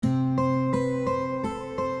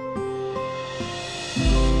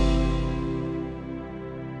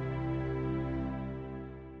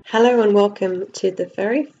Hello and welcome to the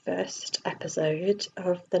very first episode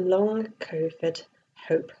of the Long COVID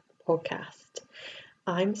Hope podcast.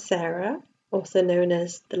 I'm Sarah, also known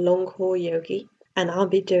as the Long Haul Yogi, and I'll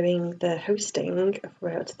be doing the hosting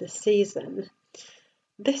throughout this season.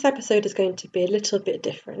 This episode is going to be a little bit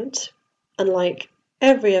different. Unlike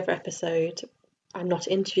every other episode, I'm not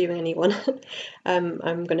interviewing anyone.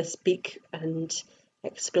 I'm going to speak and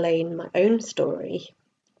explain my own story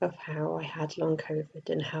of how I had long COVID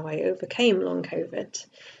and how I overcame long COVID.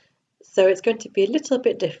 So it's going to be a little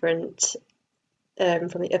bit different from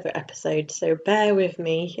the other episodes, so bear with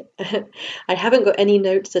me. I haven't got any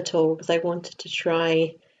notes at all because I wanted to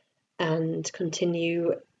try and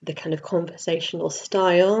continue the kind of conversational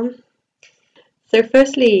style. So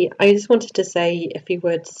firstly, I just wanted to say a few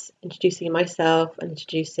words introducing myself and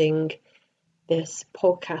introducing this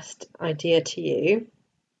podcast idea to you.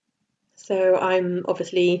 So I'm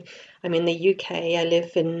in the UK. I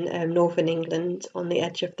live in northern England on the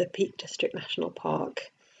edge of the Peak District National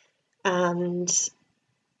Park. And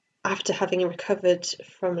after having recovered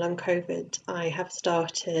from long COVID, I have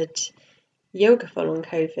started yoga for long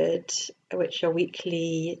COVID, which are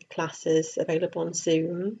weekly classes available on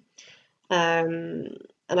Zoom. And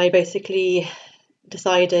I basically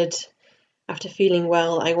decided after feeling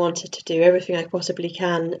well, I wanted to do everything I possibly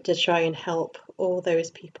can to try and help all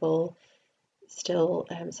those people still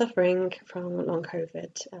suffering from long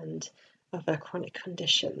COVID and other chronic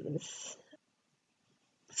conditions.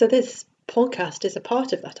 So this podcast is a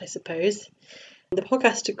part of that, I suppose. The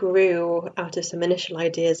podcast grew out of some initial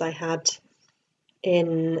ideas I had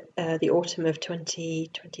in the autumn of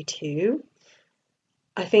 2022.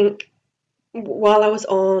 I think while I was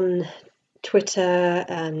on Twitter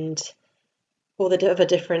and all the other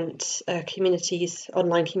different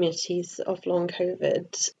online communities of long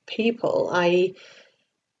COVID people, I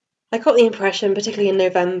got the impression, particularly in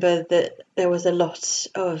November, that there was a lot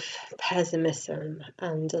of pessimism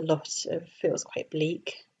and a lot of feels quite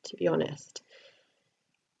bleak, to be honest.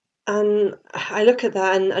 And I look at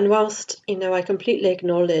that, and whilst I completely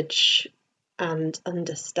acknowledge and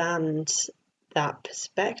understand that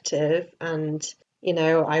perspective, and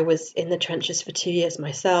I was in the trenches for 2 years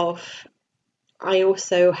myself, I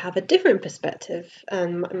also have a different perspective,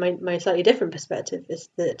 and my slightly different perspective is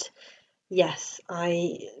that, yes,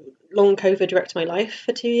 long COVID wrecked my life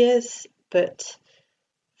for 2 years, but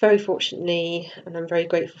very fortunately, and I'm very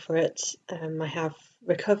grateful for it, I have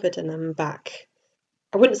recovered and I'm back.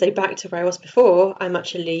 I wouldn't say back to where I was before. I'm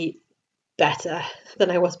actually better than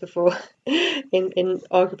I was before in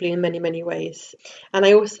arguably in many ways. And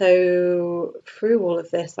I also, through all of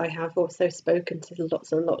this, I have also spoken to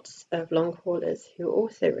lots and lots of long haulers who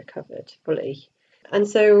also recovered fully. And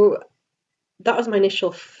so that was my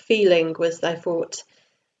initial feeling, was I thought,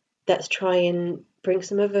 let's try and bring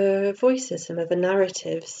some other voices, some other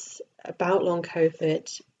narratives about long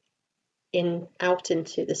COVID out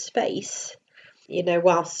into the space.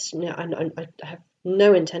 Whilst I have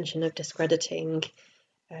no intention of discrediting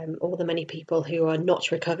all the many people who are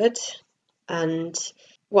not recovered. And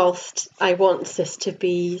whilst I want this to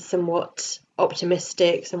be somewhat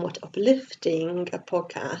optimistic, somewhat uplifting a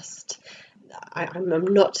podcast,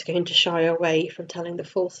 I'm not going to shy away from telling the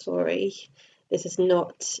full story. This is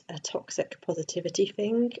not a toxic positivity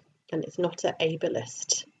thing, and it's not an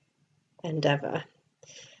ableist endeavour.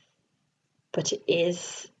 But it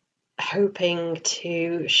is hoping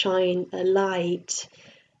to shine a light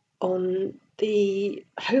on the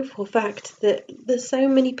hopeful fact that there's so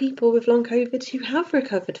many people with long COVID who have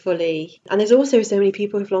recovered fully. And there's also so many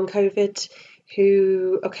people with long COVID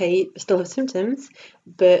who, still have symptoms,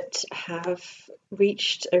 but have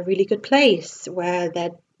reached a really good place where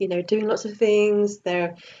they're, doing lots of things,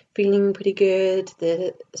 they're feeling pretty good,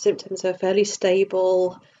 the symptoms are fairly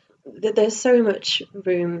stable. There's so much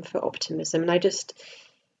room for optimism. And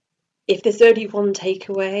if there's only one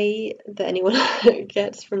takeaway that anyone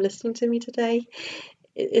gets from listening to me today,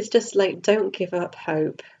 it's just don't give up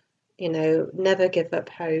hope. Never give up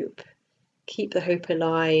hope. Keep the hope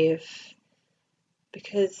alive,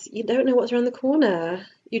 because you don't know what's around the corner.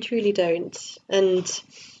 You truly don't. And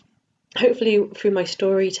hopefully through my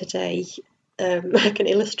story today, I can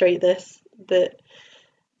illustrate this, that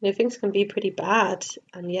things can be pretty bad,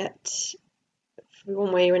 and yet through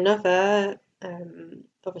one way or another,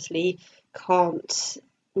 obviously can't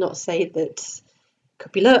not say that it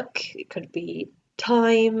could be luck, it could be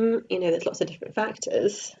time, there's lots of different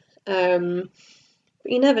factors, but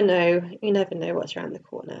you never know what's around the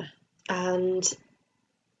corner. And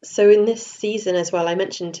so in this season as well, I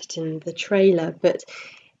mentioned it in the trailer, but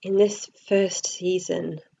in this first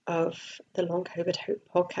season of the Long COVID Hope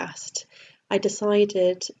podcast, I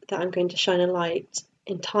decided that I'm going to shine a light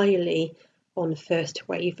entirely on first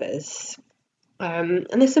waivers. And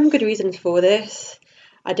there's some good reasons for this.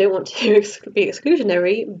 I don't want to be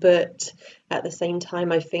exclusionary, but at the same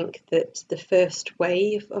time, I think that the first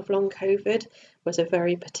wave of long COVID was a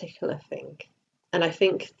very particular thing. And I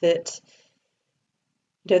think that,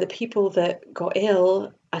 the people that got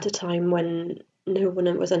ill at a time when no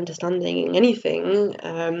one was understanding anything,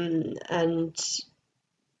 and,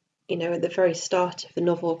 at the very start of the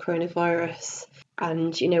novel coronavirus,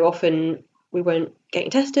 and, often we weren't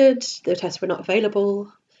getting tested, the tests were not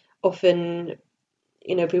available. Often,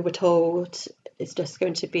 we were told it's just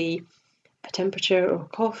going to be a temperature or a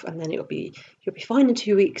cough, and then you'll be fine in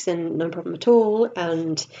 2 weeks and no problem at all.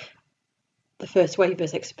 And the first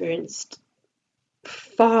waivers experienced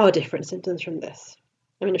far different symptoms from this.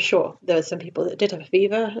 I mean, sure, there were some people that did have a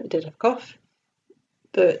fever, did have a cough,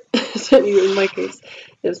 but certainly in my case,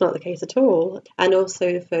 it was not the case at all. And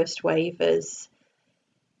also the first waivers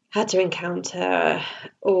had to encounter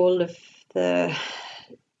all of the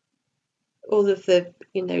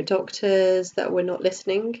doctors that were not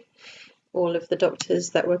listening, all of the doctors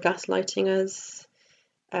that were gaslighting us,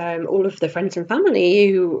 all of the friends and family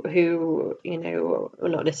who were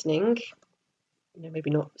not listening. Maybe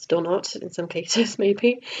not, still not in some cases,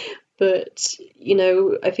 maybe. But,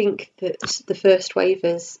 I think that the first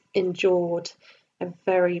waivers endured a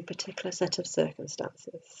very particular set of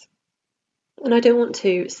circumstances. And I want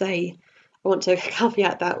to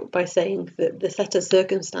caveat that by saying that the set of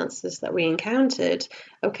circumstances that we encountered,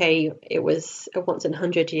 okay, it was a once in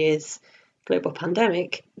 100 years global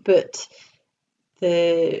pandemic, but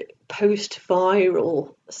the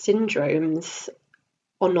post-viral syndromes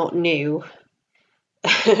are not new.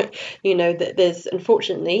 That there's,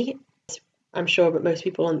 unfortunately, I'm sure that most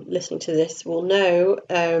people listening to this will know,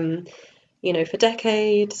 for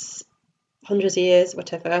decades, hundreds of years,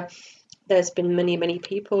 whatever, there's been many, many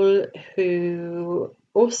people who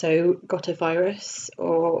also got a virus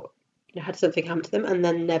or had something happen to them and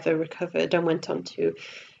then never recovered and went on to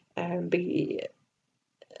have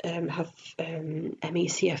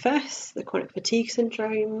MECFS, the chronic fatigue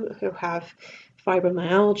syndrome, who have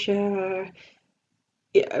fibromyalgia.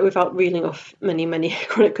 Without reeling off many, many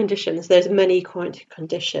chronic conditions, there's many chronic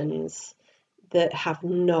conditions that have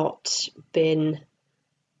not been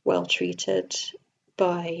well treated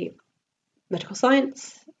by medical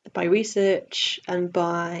science, by research, and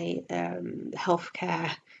by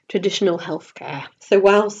healthcare, traditional healthcare. So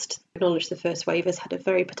whilst I acknowledge the first waivers had a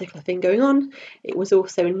very particular thing going on, it was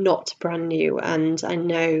also not brand new. And I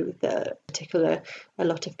know that a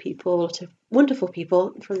lot of wonderful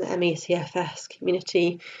people from the MECFS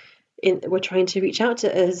community were trying to reach out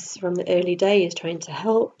to us from the early days, trying to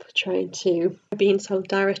help, trying to be in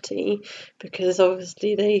solidarity, because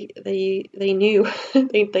obviously they knew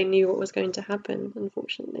they knew what was going to happen,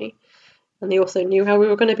 unfortunately, and they also knew how we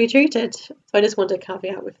were going to be treated. So I just want to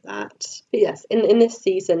caveat with that. But yes, in this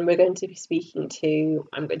season, I'm going to be speaking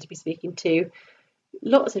to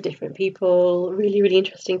lots of different people, really, really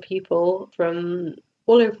interesting people from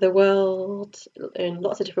all over the world in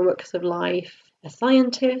lots of different walks of life. A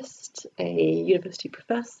scientist, a university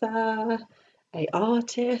professor, an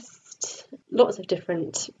artist, lots of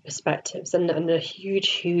different perspectives and a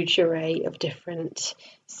huge array of different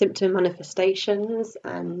symptom manifestations,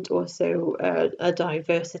 and also a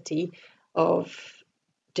diversity of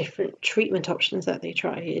different treatment options that they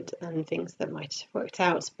tried and things that might have worked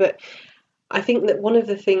out. But I think that one of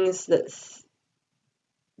the things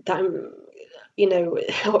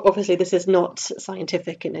obviously this is not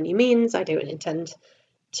scientific in any means. I don't intend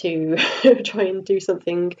to try and do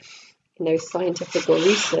something, scientific or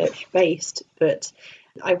research based, but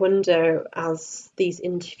I wonder, as this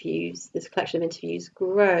collection of interviews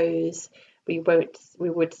grows, we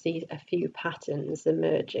would see a few patterns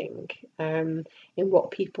emerging in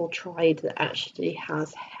what people tried that actually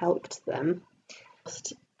has helped them.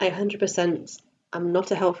 I 100% am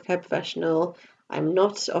not a healthcare professional. I'm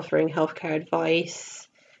not offering healthcare advice.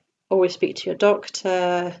 Always speak to your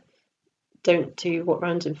doctor. Don't do what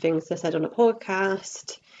random things are said on a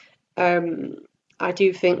podcast. I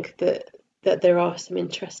do think that there are some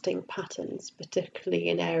interesting patterns, particularly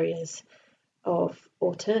in areas of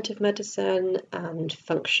alternative medicine and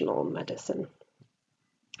functional medicine.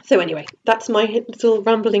 So anyway, that's my little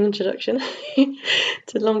rambling introduction to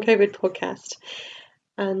the Long COVID podcast.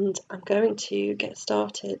 And I'm going to get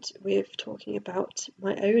started with talking about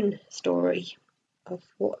my own story of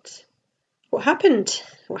what happened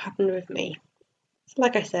with me. So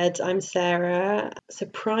like I said, I'm Sarah. So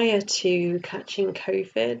prior to catching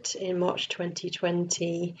COVID in March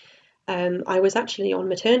 2020, I was actually on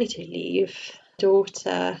maternity leave,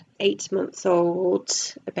 daughter 8 months old,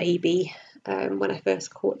 a baby, when I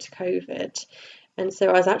first caught COVID. And so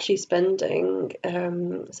I was actually spending,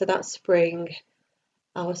 so that spring,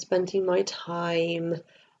 I was spending my time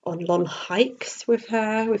on long hikes with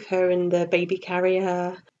her in the baby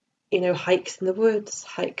carrier, hikes in the woods,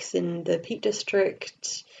 hikes in the Peak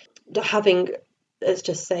District, having, let's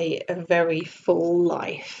just say, a very full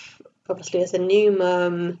life. Obviously, as a new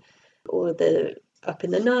mum, all the up in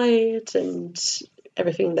the night and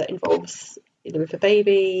everything that involves with a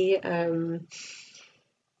baby.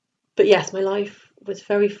 But yes, my life was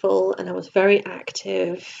very full and I was very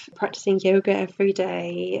active, practicing yoga every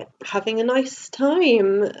day, having a nice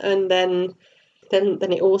time, and then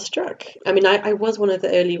it all struck. I mean, I was one of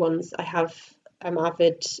the early ones. I'm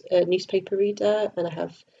avid newspaper reader, and I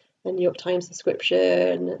have a New York Times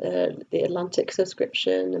subscription, the Atlantic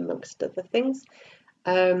subscription, amongst other things.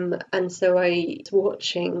 And so I was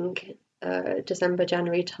watching December,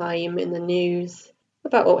 January time in the news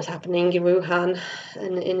about what was happening in Wuhan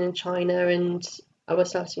and in China, and I was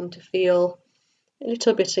starting to feel a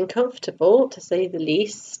little bit uncomfortable, to say the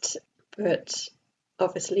least. But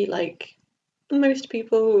obviously, like most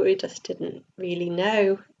people, we just didn't really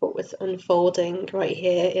know what was unfolding right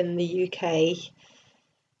here in the UK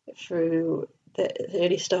through the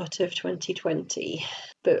early start of 2020.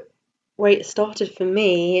 But where it started for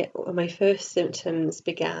me, my first symptoms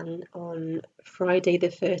began on Friday the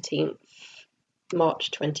 13th,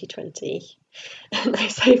 March 2020. And I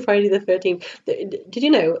say Friday the 13th. Did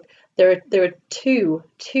you know there are two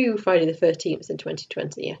Friday the 13th in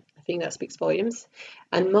 2020? I think that speaks volumes.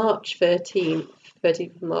 And March 13th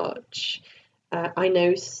of March, I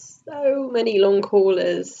know so many long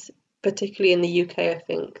haulers, particularly in the UK, I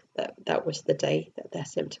think that was the day that their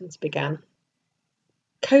symptoms began.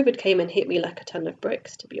 COVID came and hit me like a ton of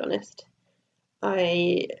bricks, to be honest.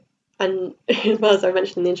 And as well as I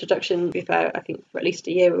mentioned in the introduction, I think for at least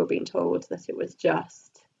a year we were being told that it was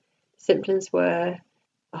just symptoms were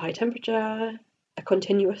a high temperature, a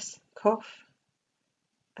continuous cough,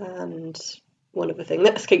 and one other thing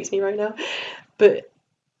that escapes me right now. But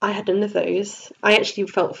I had none of those. I actually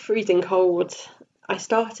felt freezing cold. I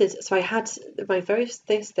had my first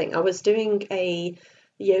thing. I was doing a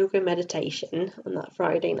yoga meditation on that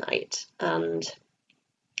Friday night, and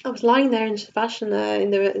I was lying there in Shavasana in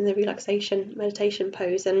the relaxation meditation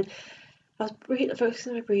pose, and I was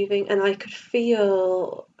focusing on my breathing, and I could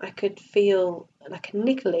feel like a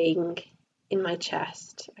niggling in my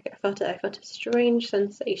chest. I felt a strange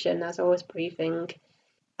sensation as I was breathing,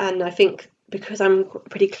 and I think because I'm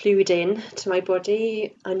pretty clued in to my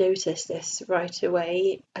body, I noticed this right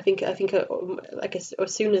away. I think like as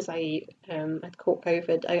soon as I had caught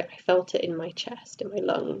COVID, I felt it in my chest, in my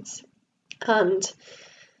lungs, and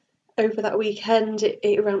over that weekend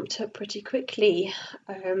it ramped up pretty quickly.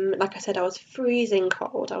 Like I said, I was freezing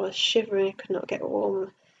cold, I was shivering, I could not get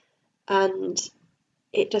warm, and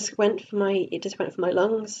it just went for my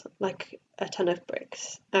lungs like a ton of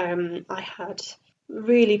bricks. I had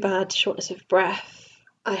really bad shortness of breath.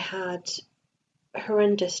 I had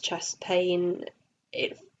horrendous chest pain.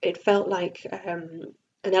 It felt like an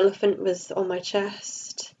elephant was on my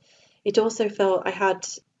chest. It also felt I had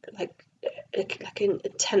like an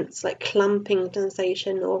intense clamping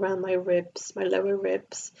sensation all around my ribs, my lower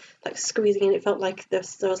ribs, like squeezing, and it felt like there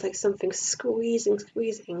was like something squeezing,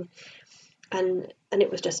 and it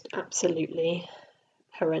was just absolutely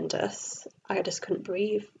horrendous. I just couldn't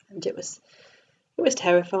breathe, and it was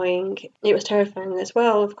terrifying. It was terrifying as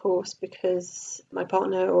well, of course, because my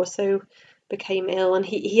partner also became ill, and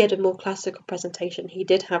he had a more classical presentation. He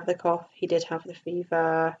did have the cough, he did have the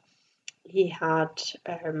fever, he had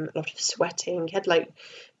a lot of sweating, he had like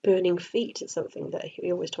burning feet. It's something that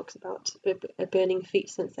he always talks about, a burning feet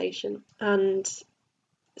sensation. And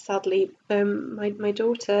sadly, my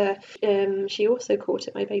daughter, she also caught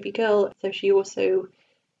it, my baby girl, so she also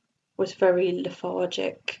was very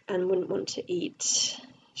lethargic and wouldn't want to eat.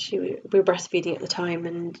 We were breastfeeding at the time,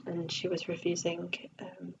 and she was refusing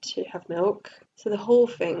to have milk. So the whole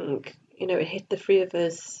thing, it hit the three of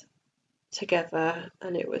us together,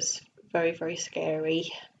 and it was very, very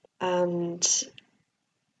scary. And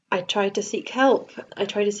I tried to seek help.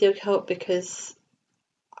 Because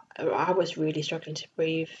I was really struggling to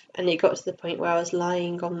breathe, and it got to the point where I was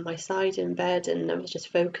lying on my side in bed, and I was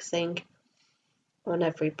just focusing on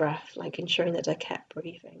every breath, like ensuring that I kept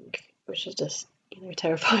breathing, which is just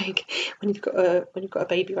terrifying when you've got a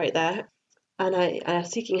baby right there. And I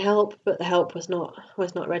was seeking help, but the help was not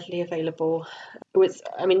readily available.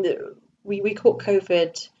 We caught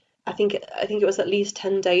COVID. I think it was at least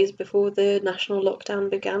 10 days before the national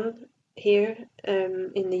lockdown began, here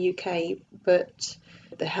in the UK, but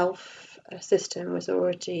the health system was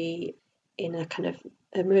already in a kind of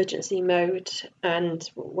emergency mode, and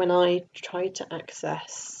when I tried to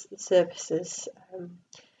access services,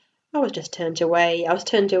 I was just turned away. I was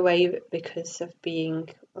turned away because of being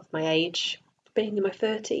of my age, being in my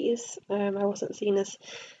 30s. I wasn't seen as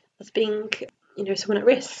being, someone at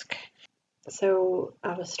risk. So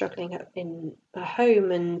I was struggling in a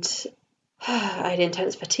home, and I had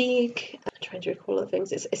intense fatigue. I'm trying to recall all the things.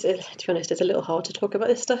 To be honest, it's a little hard to talk about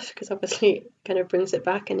this stuff because obviously it kind of brings it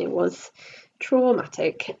back, and it was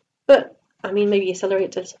traumatic. But I mean, maybe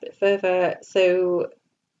accelerate a little bit further. So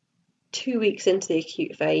 2 weeks into the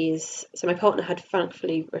acute phase, so my partner had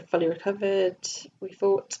thankfully fully recovered, we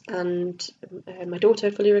thought, and my daughter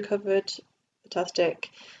had fully recovered, fantastic.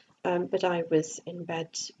 But I was in bed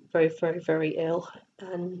very, very, very ill,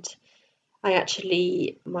 and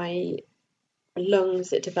my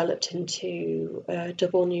lungs, it developed into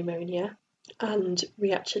double pneumonia, and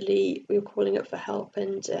we were calling up for help,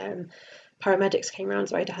 and paramedics came around,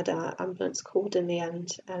 so I had an ambulance called in the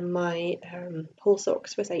end, and my pulse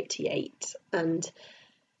ox was 88, and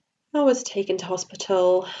I was taken to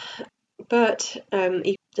hospital, but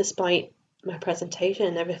despite my presentation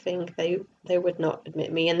and everything, they would not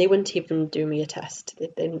admit me, and they wouldn't even do me a test.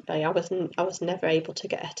 I was never able to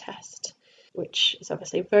get a test, which is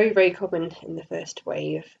obviously very, very common in the first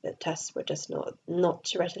wave. The tests were just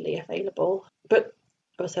not readily available. But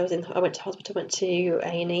also I went to hospital, went to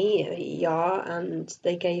A&E, ER, and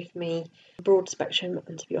they gave me broad spectrum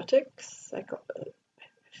antibiotics. I got a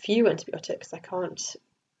few antibiotics. I can't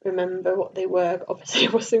remember what they were. Obviously,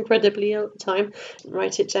 I was incredibly ill at the time. I didn't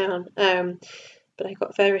write it down. But I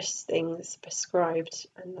got various things prescribed,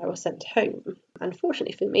 and I was sent home.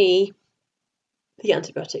 Unfortunately for me, the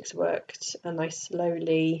antibiotics worked, and I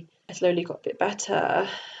slowly got a bit better.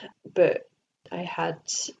 But I had,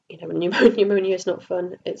 pneumonia is not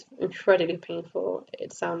fun. It's incredibly painful.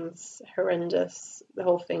 It sounds horrendous. The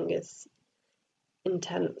whole thing is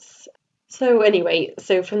intense. So anyway,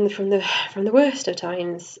 so from the worst of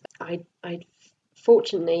times, I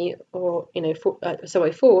fortunately, or so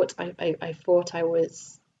I thought I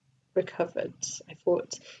was recovered. I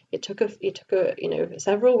thought it took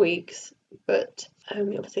several weeks, but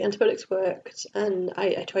obviously antibiotics worked, and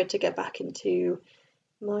I tried to get back into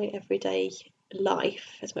my everyday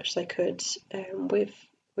life as much as I could,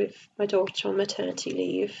 with my daughter on maternity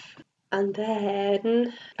leave. And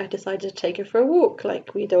then I decided to take her for a walk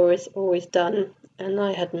like we'd always done, and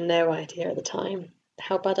I had no idea at the time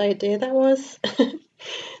how bad idea that was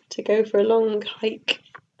to go for a long hike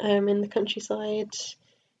in the countryside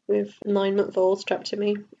with a 9-month-old strapped to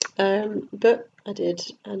me. But I did,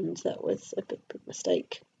 and that was a big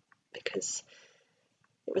mistake because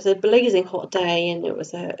it was a blazing hot day, and it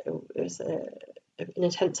was an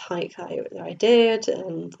intense hike that I did,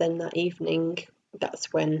 and then that evening,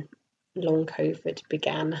 that's when long COVID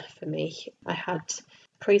began for me. I had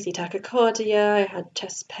crazy tachycardia, I had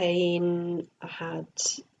chest pain, and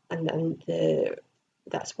then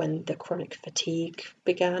that's when the chronic fatigue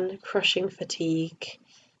began, crushing fatigue.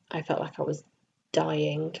 I felt like I was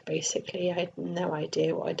dying, basically. I had no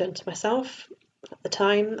idea what I'd done to myself at the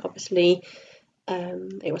time. Obviously,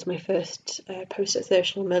 it was my first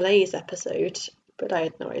post-exertional malaise episode, but I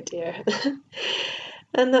had no idea.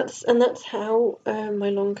 And that's how my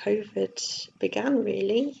long COVID began,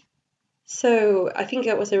 really. So I think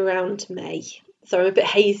it was around May. So I'm a bit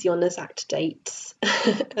hazy on exact dates,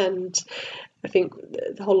 and I think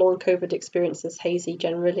the whole long COVID experience is hazy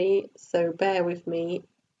generally. So bear with me.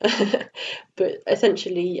 But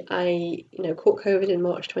essentially, I caught COVID in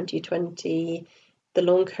March 2020. The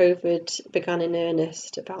long COVID began in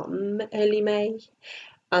earnest about early May,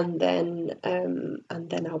 and then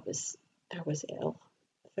I was ill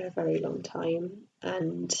for a very long time.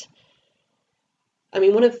 And I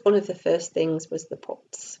mean, one of the first things was the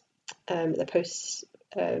POTS, the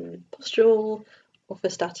postural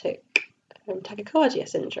orthostatic tachycardia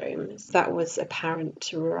syndrome. That was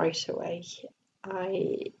apparent right away.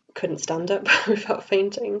 I couldn't stand up without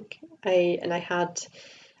fainting. I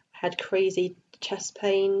had crazy chest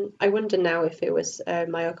pain. I wonder now if it was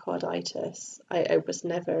myocarditis. I was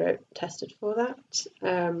never tested for that,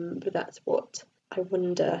 but that's what I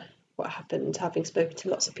wonder what happened, having spoken to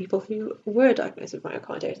lots of people who were diagnosed with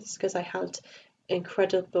myocarditis, because I had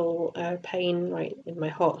incredible pain right in my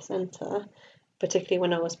heart centre, particularly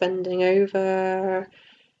when I was bending over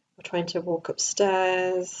or trying to walk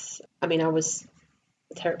upstairs. I mean, I was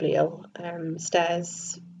terribly ill.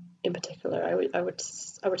 Stairs in particular, I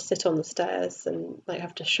would sit on the stairs and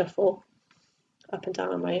have to shuffle up and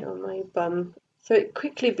down on my bum. So it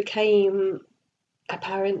quickly became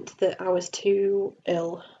apparent that I was too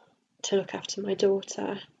ill to look after my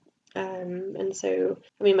daughter. And so,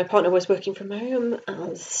 I mean, my partner was working from home,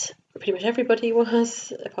 as pretty much everybody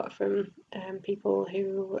was, apart from people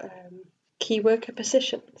who key worker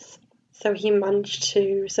positions. So he managed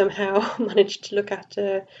to somehow manage to look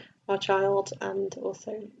after our child and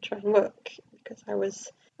also try and work, because I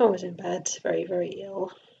was in bed, very, very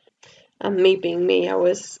ill. And me being me, I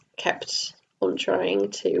was kept on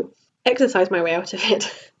trying to exercise my way out of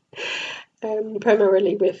it,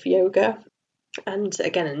 primarily with yoga. And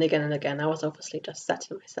again and again and again, I was obviously just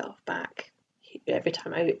setting myself back. Every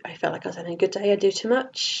time I felt like I was having a good day, I'd do too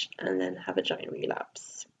much and then have a giant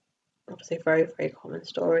relapse. Obviously a very, very common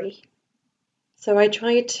story. So I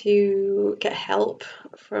tried to get help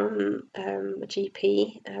from a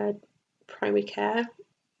GP, primary care.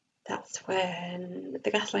 That's when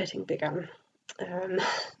the gaslighting began.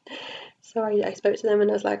 So I spoke to them and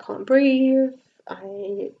I was like, I can't breathe.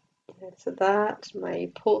 So that my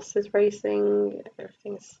pulse is racing,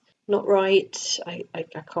 everything's not right. I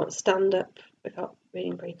can't stand up without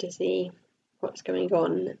being very dizzy. What's going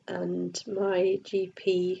on? And my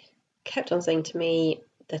GP kept on saying to me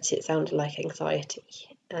that it sounded like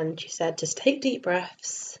anxiety, and she said, just take deep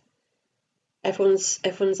breaths. Everyone's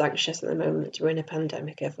anxious at the moment. We're in a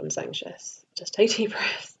pandemic. Everyone's anxious. Just take deep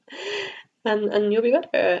breaths, and you'll be better.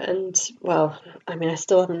 And well, I mean, I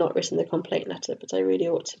still have not written the complaint letter, but I really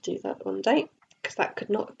ought to do that one day, because that could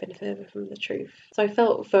not have been further from the truth. So I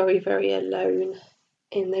felt very, very alone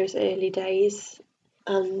in those early days,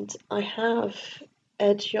 and I have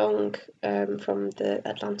Ed Young from the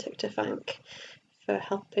Atlantic to thank for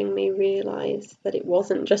helping me realise that it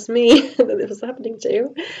wasn't just me that it was happening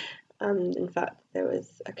to. And in fact, there was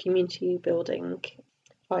a community building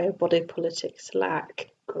via Body Politics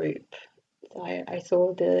Slack group. I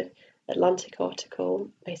saw the Atlantic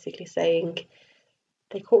article basically saying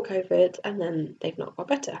they caught COVID and then they've not got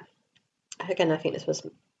better. Again, I think this was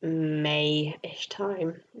May-ish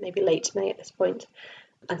time, maybe late May at this point.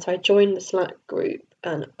 And so I joined the Slack group,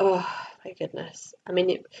 and oh my goodness, I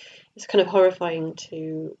mean, it's kind of horrifying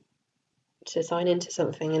to sign into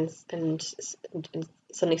something and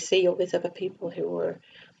suddenly see all these other people who were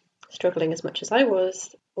struggling as much as I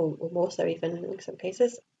was, or more so even in some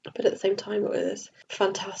cases. But at the same time, it was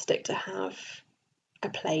fantastic to have a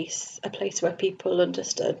place where people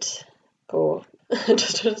understood, or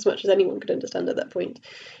understood as much as anyone could understand at that point,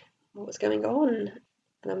 what was going on.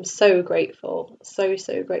 And I'm so grateful, so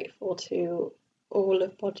grateful to all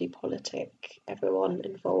of Body Politic, everyone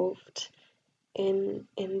involved in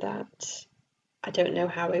that. I don't know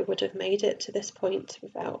how I would have made it to this point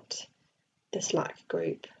without the Slack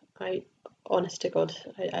group. Honest to God,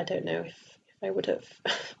 I don't know if I would have.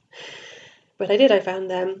 But I did, I found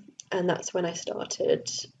them, and that's when I started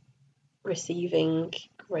receiving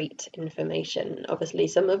great information. Obviously,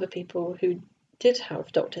 some other people who did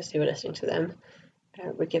have doctors who were listening to them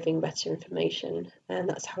were giving better information, and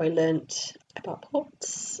that's how I learnt about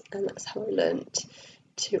POTS, and that's how I learnt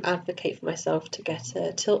to advocate for myself to get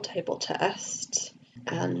a tilt table test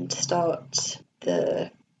and start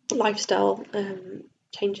the lifestyle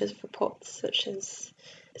changes for POTS, such as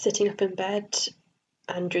sitting up in bed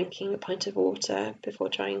and drinking a pint of water before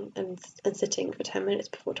trying, and sitting for 10 minutes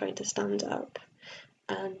before trying to stand up,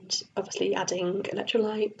 and obviously adding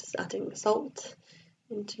electrolytes, adding salt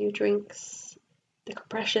into your drinks, the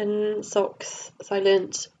compression socks. So I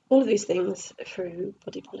learnt all of these things through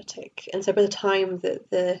Body Politic. And so by the time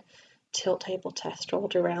that the tilt table test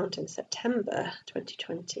rolled around in September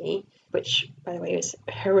 2020, which by the way was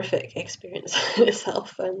a horrific experience in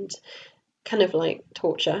itself and kind of like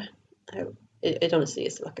torture. It honestly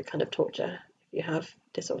is like a kind of torture if you have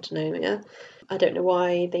dysautonomia. I don't know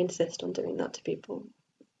why they insist on doing that to people,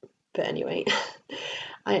 but anyway.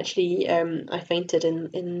 I actually I fainted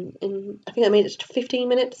in I think I made it to 15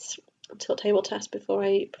 minutes tilt table test before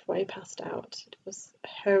I passed out. It was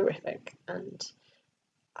horrific, and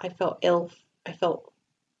I felt ill. I felt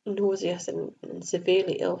nauseous and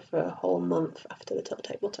severely ill for a whole month after the tilt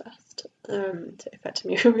table test. It affected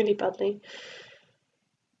me really badly.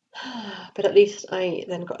 But at least I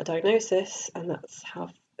then got a diagnosis, and that's how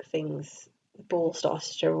the ball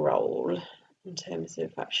started to roll in terms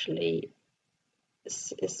of actually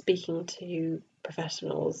speaking to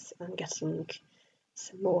professionals and getting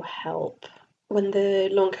some more help. When the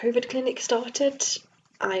long COVID clinic started,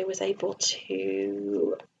 I was able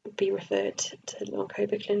to be referred to the long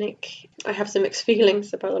COVID clinic. I have some mixed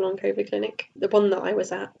feelings about the long COVID clinic. The one that I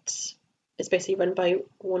was at is basically run by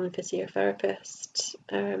one physiotherapist.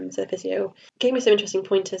 So the physio gave me some interesting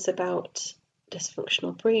pointers about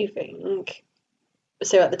dysfunctional breathing,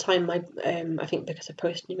 So at the time, I think because of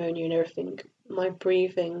post pneumonia and everything, my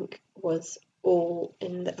breathing was all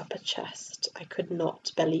in the upper chest. I could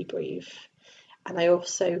not belly breathe, and I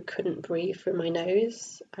also couldn't breathe through my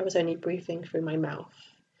nose. I was only breathing through my mouth,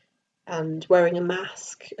 and wearing a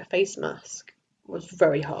face mask, was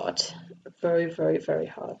very hard, very, very, very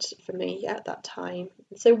hard for me at that time.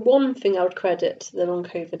 So one thing I would credit the long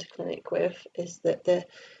COVID clinic with is that the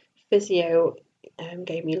physio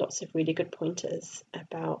gave me lots of really good pointers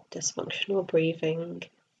about dysfunctional breathing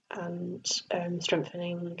and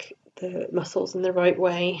strengthening the muscles in the right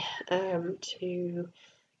way to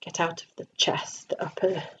get out of the chest, the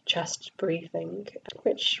upper chest breathing,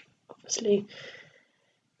 which obviously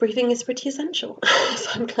breathing is pretty essential.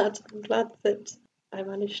 So I'm glad that I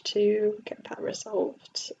managed to get that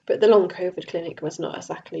resolved. But the long COVID clinic was not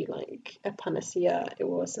exactly like a panacea. It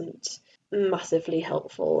wasn't massively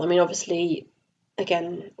helpful. I mean, obviously,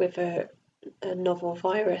 again, with a novel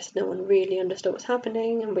virus, no one really understood what's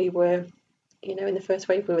happening, and we were, in the first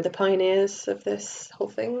wave, we were the pioneers of this whole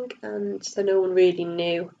thing, and so no one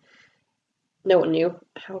knew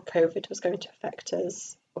how COVID was going to affect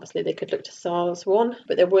us. Obviously, they could look to SARS-1,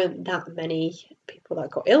 but there weren't that many people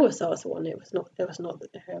that got ill with SARS-1. It's not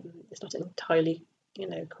entirely,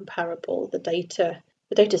 comparable. The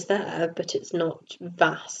data's there, but it's not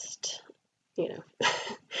vast. They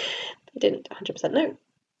didn't 100% know.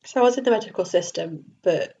 So I was in the medical system,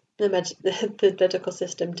 but the medical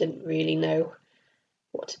system didn't really know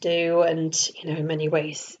what to do, and in many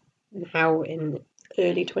ways now in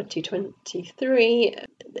early 2023,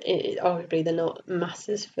 arguably they're not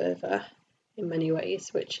masses further in many ways,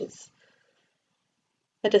 which is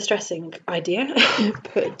a distressing idea.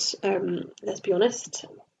 But let's be honest.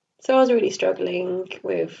 So I was really struggling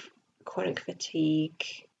with chronic fatigue,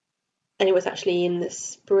 and it was actually in the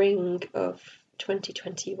spring of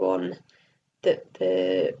 2021 that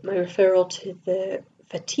my referral to the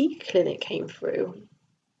fatigue clinic came through.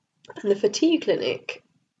 And the fatigue clinic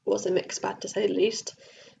was a mixed bag, to say the least,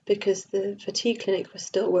 because the fatigue clinic was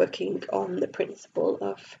still working on the principle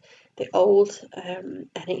of the old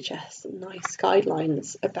NHS NICE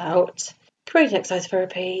guidelines about graded exercise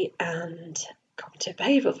therapy and cognitive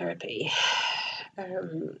behavioural therapy,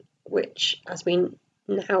 which, as we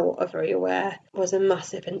now are very aware, was a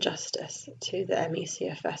massive injustice to the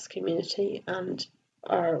ME/CFS community and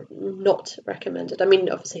are not recommended. I mean,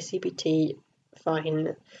 obviously CBT,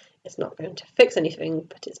 fine, it's not going to fix anything,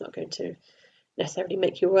 but it's not going to necessarily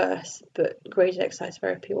make you worse. But graded exercise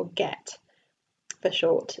therapy, or GET for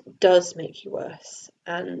short, does make you worse.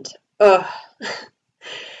 And the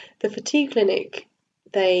fatigue clinic,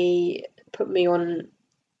 they put me on,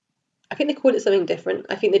 I think they called it something different.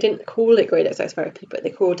 I think they didn't call it graded exercise therapy, but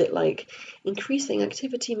they called it like increasing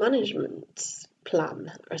activity management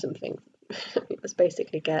plan or something. It was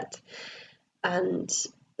basically GET. And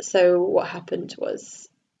so what happened was,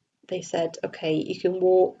 they said, okay, you can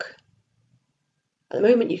walk. At the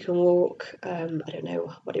moment, you can walk, I don't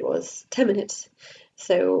know what it was, 10 minutes.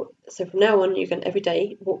 So from now on, you can every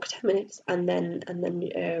day walk 10 minutes, and then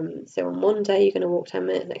so on one day you're going to walk 10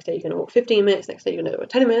 minutes, next day you're going to walk 15 minutes, next day you're going to walk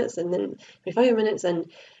 10 minutes, and then 25 minutes, and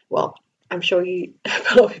well, I'm sure a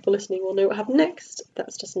lot of people listening will know what happened next.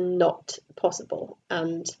 That's just not possible,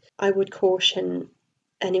 and I would caution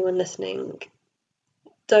anyone listening,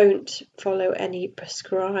 don't follow any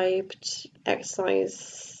prescribed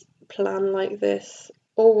exercise plan like this.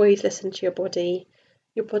 Always listen to your body.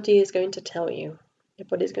 Your body is going to tell you. Your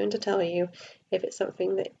body's going to tell you if it's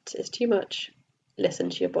something that is too much. Listen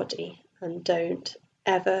to your body, and don't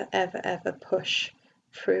ever, ever, ever push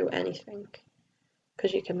through anything,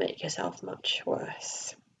 because you can make yourself much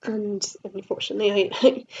worse. And unfortunately,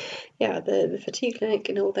 the fatigue clinic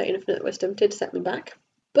and all their infinite wisdom did set me back.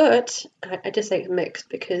 But I just say mixed,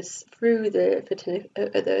 because through the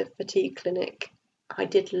fatigue clinic, I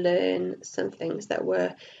did learn some things that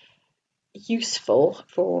were useful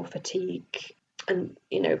for fatigue and,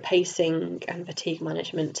 pacing and fatigue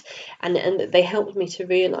management. And they helped me to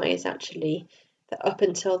realise, actually, that up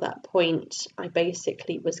until that point, I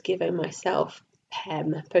basically was giving myself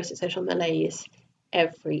PEM, post-exertional malaise,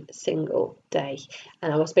 every single day.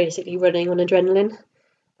 And I was basically running on adrenaline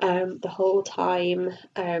the whole time,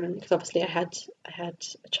 because obviously I had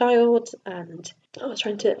a child, and I was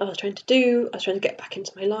trying to get back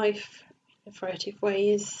into my life in a variety of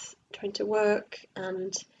ways, trying to work,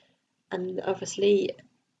 and obviously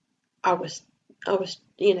I was I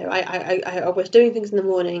was doing things in the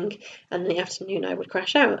morning, and in the afternoon I would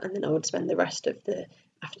crash out, and then I would spend the rest of the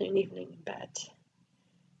afternoon, evening in bed,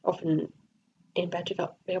 often in bed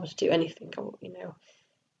without being able to do anything.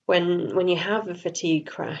 When you have a fatigue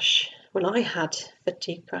crash, when I had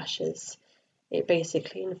fatigue crashes, it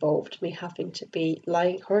basically involved me having to be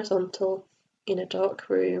lying horizontal in a dark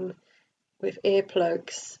room with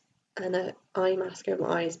earplugs and an eye mask over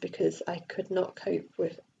my eyes because I could not cope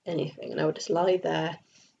with anything, and I would just lie there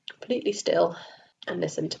completely still and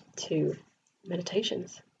listened to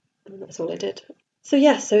meditations, and that's all I did. So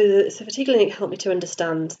the fatigue clinic helped me to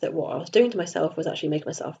understand that what I was doing to myself was actually making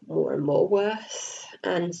myself more and more worse.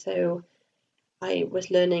 And so I was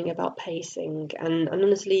learning about pacing, and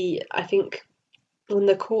honestly, I think one of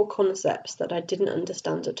the core concepts that I didn't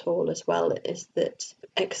understand at all as well is that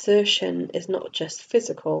exertion is not just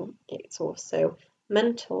physical, it's also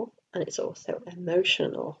mental and it's also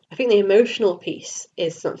emotional. I think the emotional piece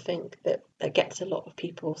is something that gets a lot of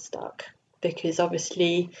people stuck because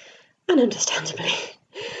obviously, and understandably,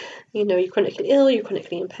 you're chronically ill, you're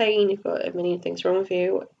chronically in pain, you've got a million things wrong with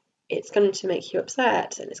you. It's going to make you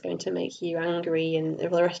upset and it's going to make you angry and all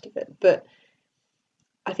the rest of it. But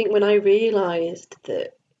I think when I realised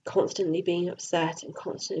that constantly being upset and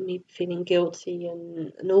constantly feeling guilty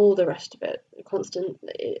and all the rest of it,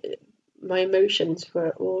 my emotions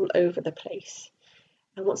were all over the place.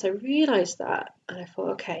 And once I realised that, and I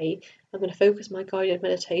thought, okay, I'm going to focus my guided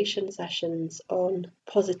meditation sessions on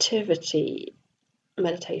positivity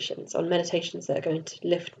meditations, on meditations that are going to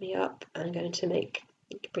lift me up and going to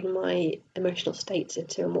bring my emotional states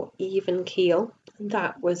into a more even keel. And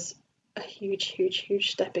that was a huge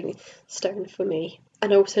stepping stone for me.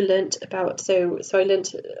 And I also learnt about I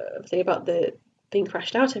learnt everything about the being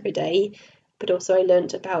crashed out every day, but also I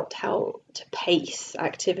learnt about how to pace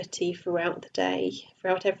activity throughout the day,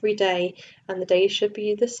 throughout every day, and the days should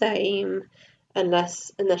be the same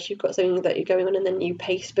unless you've got something that you're going on and then you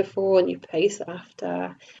pace before and you pace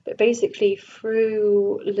after. But basically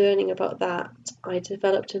through learning about that, I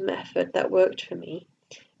developed a method that worked for me,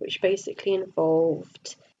 which basically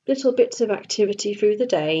involved little bits of activity through the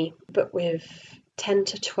day, but with 10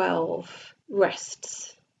 to 12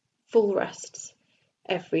 rests, full rests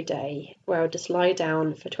every day, where I would just lie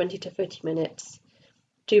down for 20 to 30 minutes,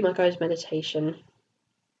 do my guided meditation.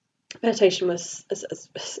 Meditation was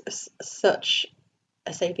such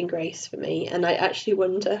a saving grace for me, and I actually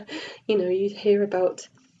wonder, you hear about,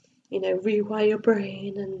 rewire your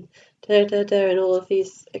brain and and all of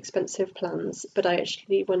these expensive plans, but I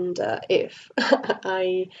actually wonder if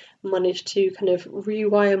I managed to kind of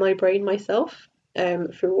rewire my brain myself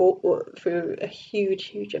through a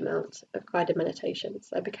huge amount of guided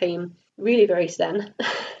meditations. I became really very zen.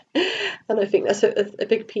 And I think that's a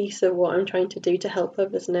big piece of what I'm trying to do to help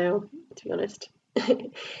others now, to be honest.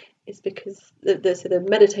 Is because the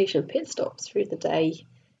meditation pit stops through the day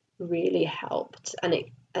really helped,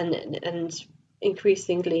 and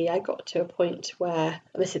increasingly I got to a point where,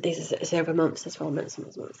 obviously these are over months as well, months,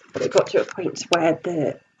 but it got to a point where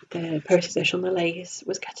the post-exertional malaise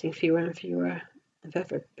was getting fewer and fewer and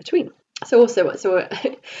further between. So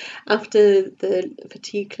after the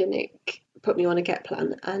fatigue clinic put me on a GET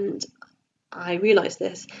plan, and I realised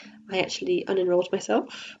this, I actually unenrolled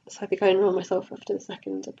myself. So I think I enrolled myself after the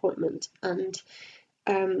second appointment, and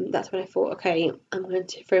that's when I thought, okay, I'm going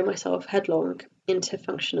to throw myself headlong into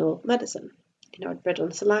functional medicine. I'd read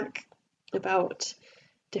on Slack about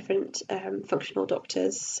different functional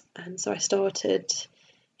doctors, and so I started.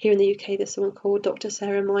 Here in the UK, there's someone called Dr.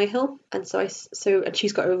 Sarah Myhill, and and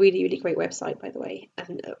she's got a really great website, by the way,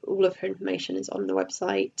 and all of her information is on the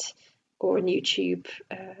website or on YouTube,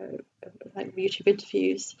 like YouTube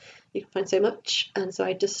interviews. You can find so much, and so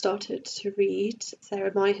I just started to read Sarah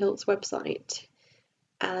Myhill's website,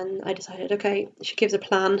 and I decided, okay, she gives a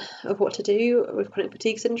plan of what to do with chronic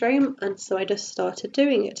fatigue syndrome, and so I just started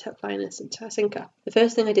doing it, applying this into Asinka. The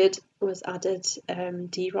first thing I did was added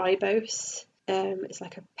D-ribose. It's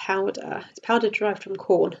like a powder. It's powder derived from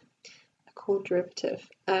corn, a corn derivative.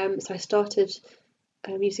 So I started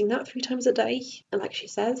using that 3 times a day, and like she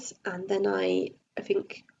says, and then I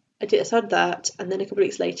started that, and then a couple of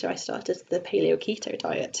weeks later I started the paleo keto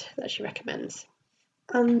diet that she recommends.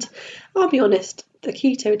 And I'll be honest, the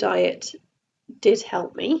keto diet did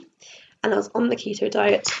help me, and I was on the keto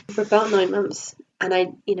diet for about 9 months, and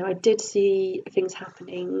I did see things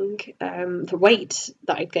happening. The weight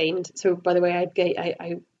that I'd gained. So by the way,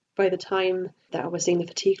 I by the time that I was seeing the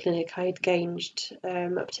fatigue clinic, I had gained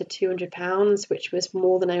up to 200 pounds, which was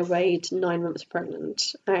more than I weighed 9 months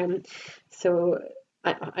pregnant. So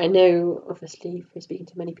I know, obviously, from speaking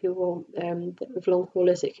to many people, that with long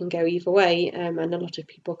haulers it can go either way, and a lot of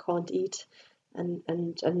people can't eat, and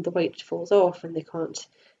the weight falls off and they can't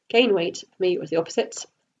gain weight. For me, it was the opposite.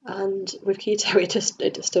 And with keto,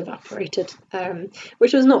 it just evaporated,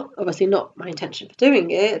 which was obviously not my intention for doing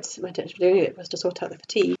it. My intention for doing it was to sort out the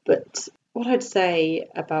fatigue. But what I'd say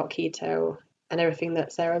about keto and everything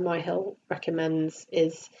that Sarah Myhill recommends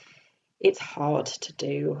is it's hard to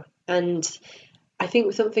do. And I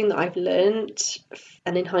think something that I've learned,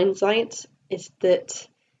 and in hindsight, is that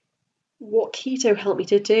what keto helped me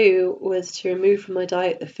to do was to remove from my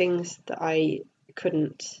diet the things that I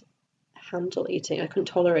couldn't handle eating, I couldn't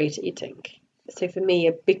tolerate eating. So for me,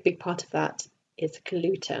 a big part of that is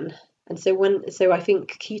gluten. And so I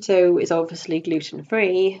think keto is obviously gluten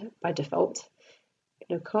free by default,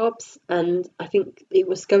 no carbs. And I think it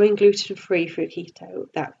was going gluten free through keto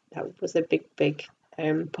that was a big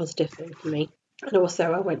positive thing for me. And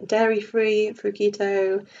also I went dairy free through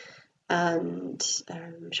keto and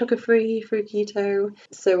sugar free through keto.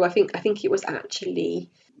 So I think it was actually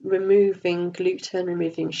removing gluten,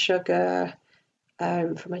 removing sugar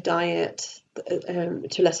from my diet,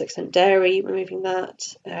 to a lesser extent dairy, removing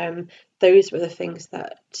that. Those were the things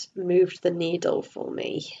that moved the needle for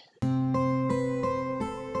me.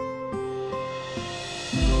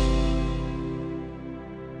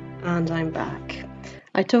 And I'm back.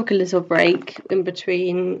 I took a little break in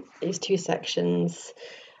between these two sections.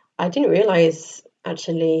 I didn't realise,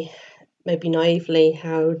 actually, maybe naively,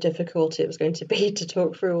 how difficult it was going to be to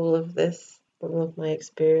talk through all of this, all of my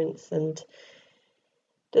experience. And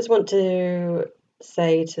just want to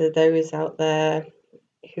say to those out there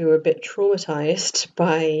who are a bit traumatised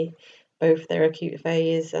by both their acute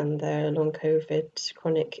phase and their long COVID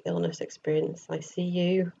chronic illness experience, I see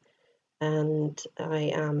you, and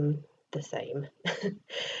I am the same.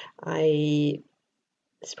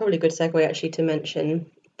 It's probably a good segue actually to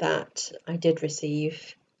mention that I did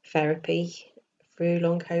receive therapy through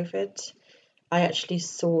long COVID. I actually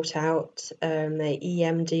sought out a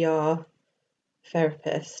EMDR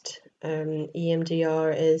therapist.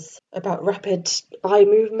 EMDR is about rapid eye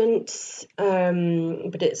movements,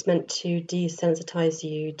 but it's meant to desensitize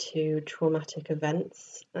you to traumatic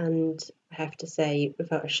events. And I have to say,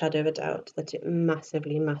 without a shadow of a doubt, that it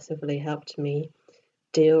massively helped me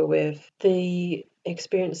deal with the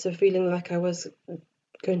experience of feeling like I was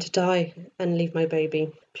going to die and leave my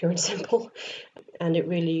baby, pure and simple. And it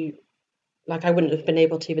really, like, I wouldn't have been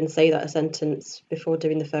able to even say that a sentence before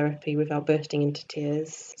doing the therapy without bursting into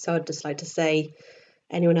tears. So I'd just like to say,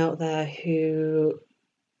 anyone out there who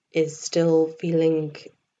is still feeling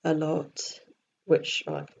a lot, which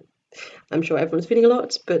I'm sure everyone's feeling a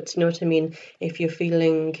lot, but you know what I mean? If you're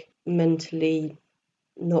feeling mentally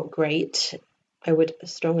not great, I would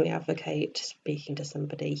strongly advocate speaking to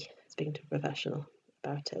somebody, speaking to a professional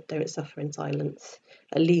about it. Don't suffer in silence.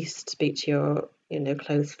 At least speak to your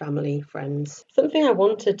close family, friends. Something I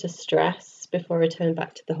wanted to stress before I turn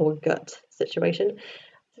back to the whole gut situation,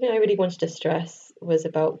 something I really wanted to stress was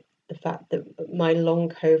about the fact that my long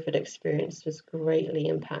COVID experience was greatly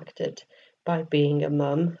impacted by being a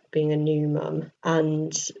mum, being a new mum.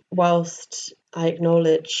 And whilst I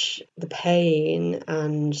acknowledge the pain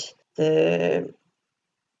and I'm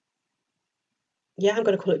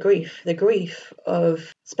going to call it grief, the grief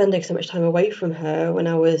of spending so much time away from her when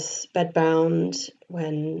I was bedbound,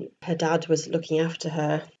 when her dad was looking after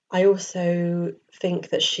her. I also think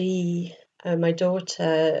that my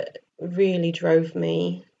daughter, really drove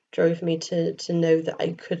me to know that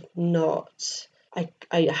I could not. I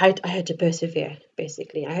had to persevere,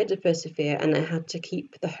 basically. I had to persevere, and I had to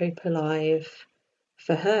keep the hope alive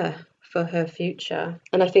for her future.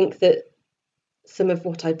 And I think that some of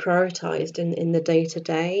what I prioritised in the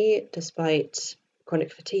day-to-day, despite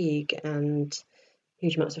chronic fatigue and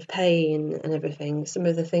huge amounts of pain and everything, some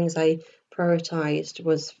of the things I prioritised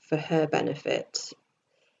was for her benefit.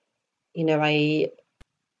 You know, I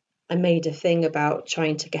made a thing about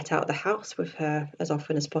trying to get out of the house with her as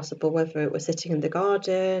often as possible, whether it was sitting in the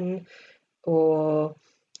garden or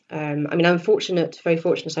I'm very fortunate.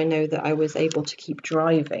 I know that I was able to keep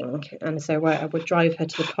driving, and so I would drive her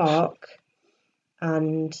to the park,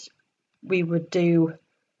 and we would do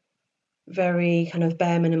very kind of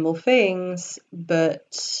bare minimal things,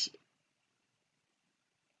 but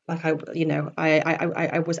like I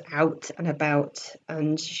was out and about,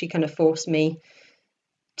 and she kind of forced me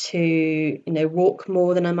to walk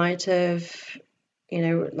more than I might have,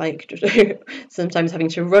 like sometimes having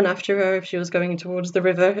to run after her if she was going towards the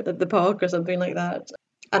river at the park or something like that.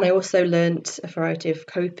 And I also learnt a variety of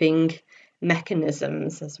coping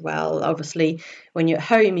mechanisms as well. Obviously, when you're at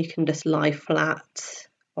home, you can just lie flat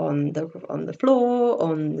on the floor,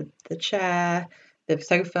 on the chair. the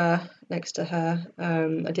sofa next to her.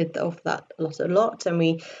 I did offer that a lot, and to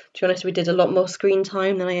be honest, we did a lot more screen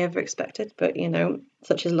time than I ever expected. But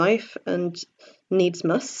such is life, and needs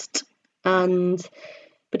must.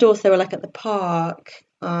 But also, like at the park,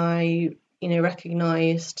 I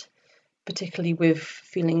recognised, particularly with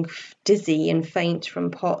feeling dizzy and faint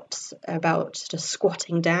from POTS, about just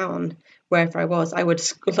squatting down wherever I was. I would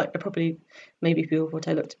probably, maybe people thought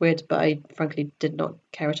I looked weird, but I frankly did not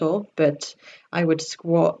care at all. But I would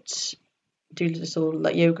squat, do little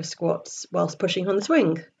like yoga squats whilst pushing on the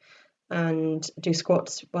swing, and do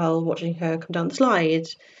squats while watching her come down the slide.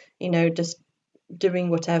 Just doing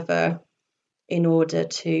whatever in order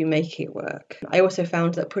to make it work. I also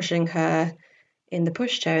found that pushing her in the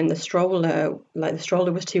pushchair and the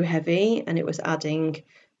stroller was too heavy and it was adding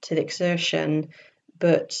to the exertion.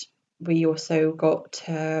 But we also got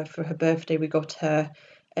her, for her birthday, we got her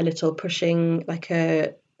a little pushing, like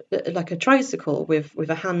a tricycle with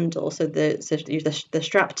a handle, so they're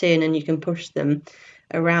strapped in and you can push them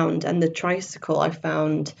around. And the tricycle I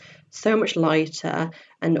found so much lighter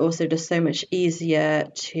and also just so much easier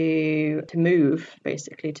to move,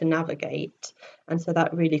 basically to navigate. And so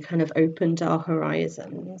that really kind of opened our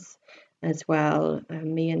horizons as well,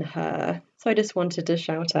 me and her. So I just wanted to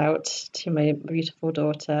shout out to my beautiful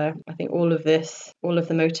daughter. I think all of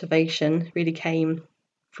the motivation really came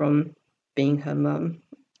from being her mum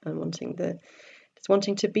and wanting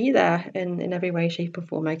to be there in every way, shape or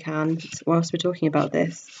form I can. Whilst we're talking about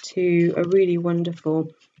this, to a really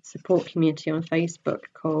wonderful support community on Facebook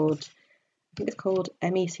called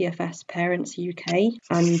MECFS Parents UK,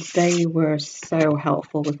 and they were so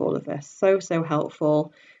helpful with all of this, so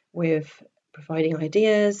helpful with providing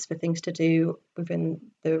ideas for things to do within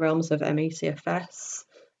the realms of MECFS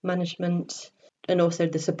management, and also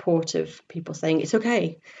the support of people saying it's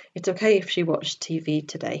okay if she watched TV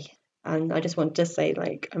today. And I just want to say,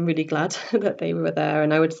 I'm really glad that they were there.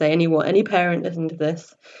 And I would say any parent listening to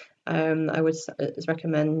this, I would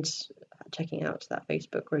recommend checking out that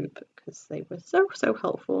Facebook group because they were so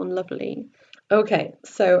helpful and lovely. Okay,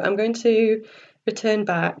 so I'm going to return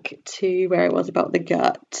back to where I was about the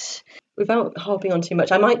gut. Without harping on too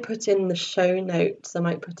much, I might put in the show notes, I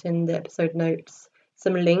might put in the episode notes,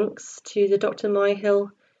 some links to the Dr. Myhill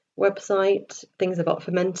website, things about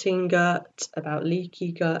fermenting gut, about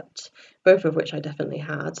leaky gut, both of which I definitely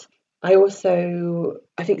had. I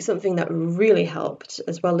think something that really helped,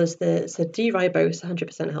 as well as the D-ribose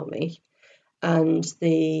 100% helped me, and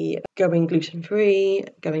the going gluten-free,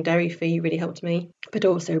 going dairy-free really helped me, but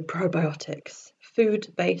also probiotics,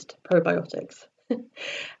 food-based probiotics.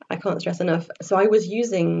 I can't stress enough. So I was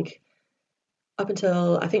using, up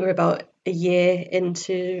until I think we're about a year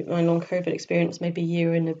into my long COVID experience, maybe a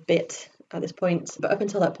year and a bit at this point. But up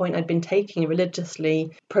until that point, I'd been taking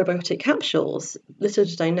religiously probiotic capsules. Little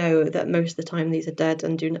did I know that most of the time these are dead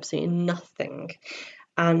and do absolutely nothing.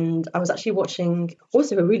 And I was actually watching,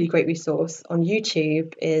 also a really great resource on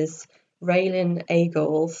YouTube is Raylin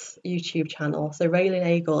Agel's YouTube channel. So Raylin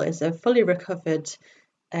Agel is a fully recovered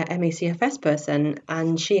MECFS person,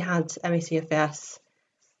 and she had MECFS,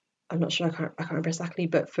 I'm not sure, I can't remember exactly,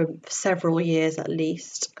 but for several years at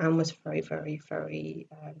least, and was very, very, very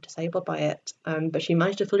disabled by it. But she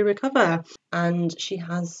managed to fully recover, and she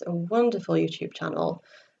has a wonderful YouTube channel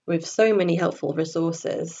with so many helpful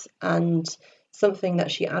resources. And something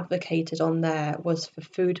that she advocated on there was for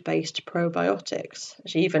food-based probiotics.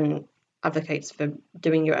 She even advocates for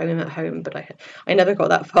doing your own at home, but I never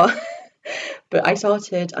got that far. But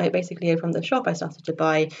I basically, from the shop, I started to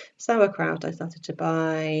buy sauerkraut, I started to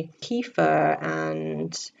buy kefir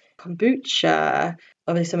and kombucha.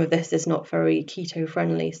 Obviously, some of this is not very keto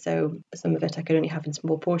friendly, so some of it I could only have in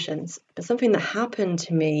small portions. But something that happened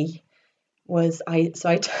to me was I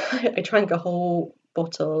drank a whole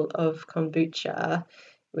bottle of kombucha,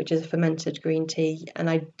 which is a fermented green tea, and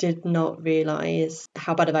I did not realise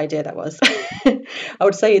how bad of an idea that was. I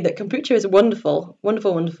would say that kombucha is wonderful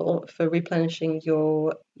for replenishing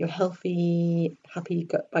your healthy, happy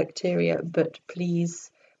gut bacteria, but please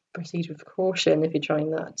proceed with caution if you're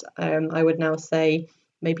trying that. I would now say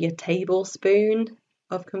maybe a tablespoon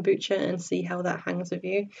of kombucha and see how that hangs with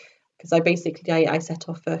you. Because I set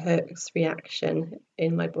off a Herx reaction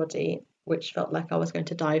in my body, which felt like I was going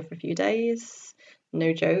to die for a few days.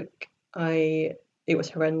 No joke. It was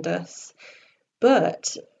horrendous.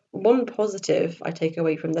 But one positive I take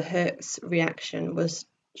away from the Herx reaction was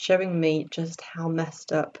showing me just how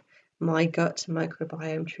messed up my gut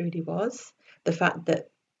microbiome truly was. The fact that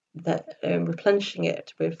replenishing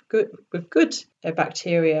it with good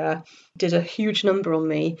bacteria did a huge number on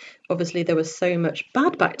me. Obviously, there was so much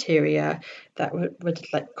bad bacteria that would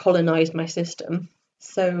colonize my system.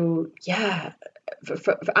 So yeah,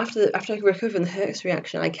 after I recovered from the Herx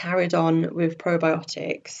reaction, I carried on with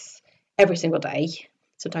probiotics every single day,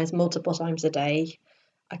 sometimes multiple times a day.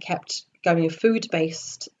 I kept going with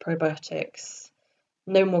food-based probiotics,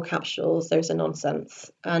 no more capsules, those are nonsense,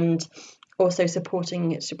 and also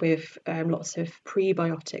supporting it with lots of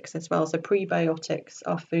prebiotics as well. So prebiotics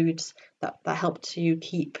are foods that help to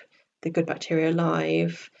keep the good bacteria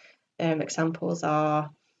alive. Examples are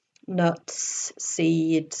nuts,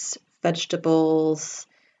 seeds, vegetables,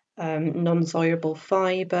 non-soluble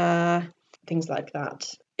fibre, things like that.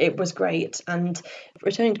 It was great. And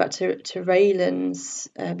returning back to Raylan's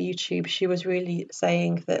YouTube, she was really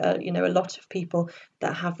saying that a lot of people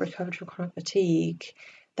that have recovered from chronic fatigue,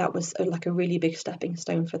 that was like a really big stepping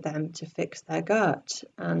stone for them to fix their gut.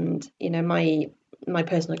 And my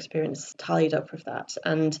personal experience tallied up with that.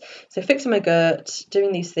 And so fixing my gut,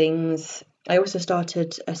 doing these things. I also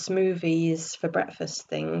started a smoothies for breakfast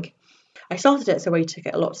thing. I started it as a way to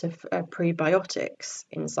get lots of prebiotics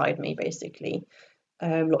inside me, basically.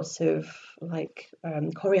 Lots of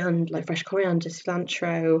coriander, like fresh coriander,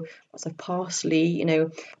 cilantro, lots of parsley,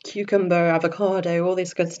 cucumber, avocado, all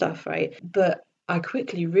this good stuff, right? But I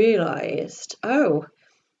quickly realised,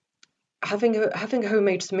 having a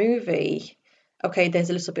homemade smoothie, okay, there's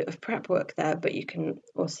a little bit of prep work there, but you can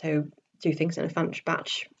also do things in a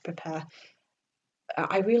batch prepare.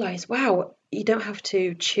 I realised, wow, you don't have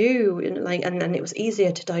to chew, and it was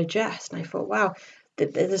easier to digest. And I thought, wow,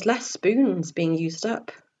 there's less spoons being used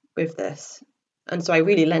up with this. And so I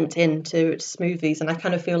really lent into smoothies, and I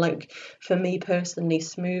kind of feel like, for me personally,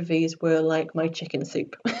 smoothies were like my chicken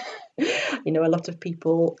soup. A lot of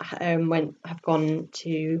people have gone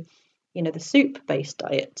to, the soup-based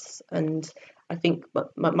diets, and I think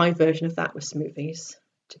my version of that was smoothies,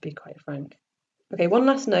 to be quite frank. Okay, one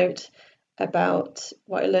last note about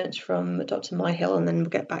what I learnt from Dr. Myhill, and then we'll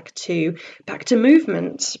get back to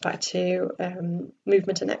movement,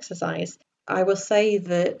 movement and exercise. I will say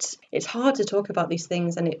that it's hard to talk about these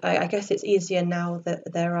things, and I guess it's easier now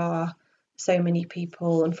that there are so many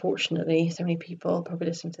people, unfortunately, so many people probably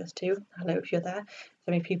listening to this too. Hello, if you're there.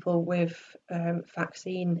 So many people with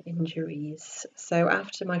vaccine injuries. So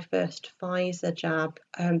after my first Pfizer jab,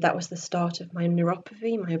 that was the start of my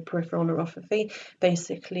neuropathy, my peripheral neuropathy.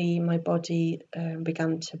 Basically, my body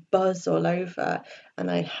began to buzz all over, and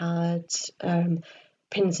I had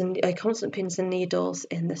constant pins and needles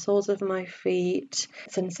in the soles of my feet,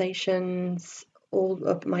 sensations all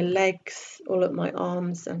up my legs, all up my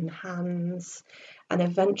arms and hands, and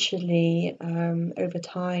eventually, over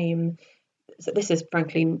time, so this is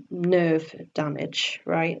frankly nerve damage,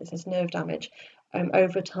 right? This is nerve damage.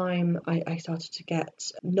 Over time, I started to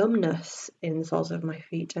get numbness in the soles of my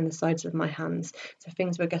feet and the sides of my hands. So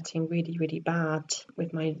things were getting really, really bad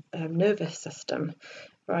with my nervous system,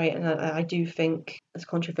 right? And I do think, as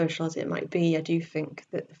controversial as it might be, I do think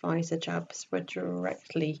that the Pfizer jabs were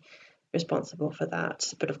directly responsible for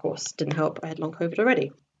that. But of course, didn't help. I had long COVID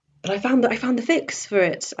already. But I found the fix for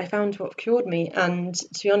it. I found what cured me, and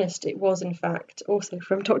to be honest, it was in fact also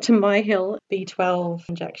from Dr. Myhill, B12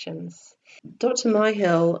 injections. Dr.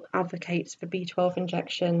 Myhill advocates for B12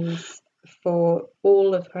 injections for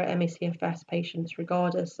all of her ME/CFS patients,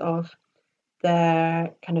 regardless of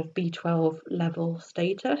their kind of B12 level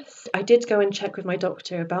status. I did go and check with my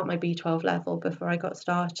doctor about my B12 level before I got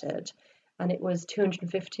started, and it was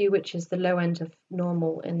 250, which is the low end of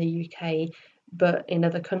normal in the UK. But in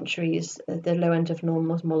other countries, the low end of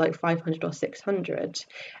normal is more like 500 or 600.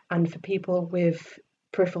 And for people with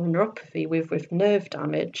peripheral neuropathy, with nerve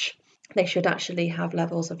damage, they should actually have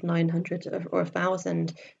levels of 900 or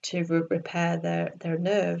 1,000 to repair their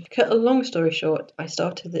nerve. Cut a long story short, I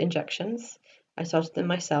started the injections. I started them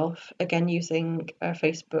myself, again using a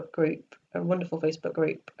Facebook group, a wonderful Facebook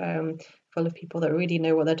group full of people that really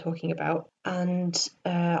know what they're talking about. And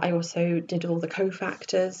I also did all the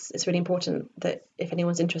cofactors. It's really important that if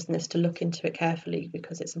anyone's interested in this, to look into it carefully,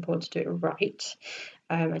 because it's important to do it right.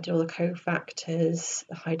 I did all the cofactors,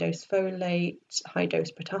 the high dose folate, high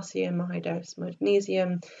dose potassium, high dose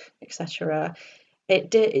magnesium, etc.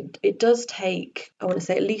 It does take, I want to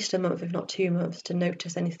say, at least a month, if not 2 months, to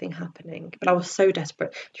notice anything happening. But I was so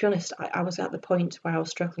desperate. To be honest, I was at the point where I was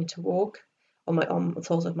struggling to walk on the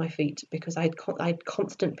soles of my feet, because I had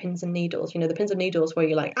constant pins and needles. The pins and needles where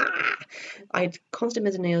you're like, ah! I had constant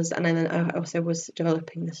pins and needles, and then I also was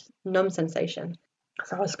developing this numb sensation.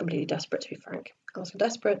 So I was completely desperate, to be frank. I was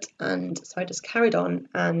desperate, and so I just carried on,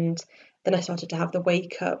 and then I started to have the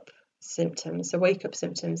wake up symptoms. So wake up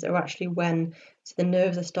symptoms are actually when the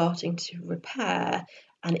nerves are starting to repair,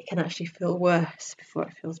 and it can actually feel worse before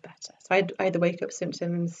it feels better. So I had the wake up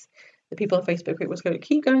symptoms the people on Facebook group was going,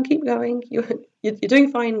 keep going, you're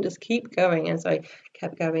doing fine, just keep going. And so I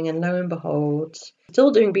kept going, and lo and behold,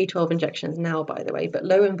 still doing B12 injections now, by the way, but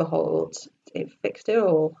lo and behold, it fixed it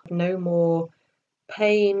all. No more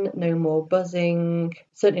pain, no more buzzing,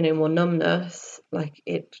 certainly no more numbness. Like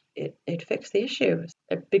it fixed the issue. It's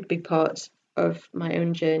a big part of my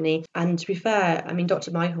own journey. And to be fair, I mean,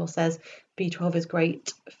 Dr. Michael says B12 is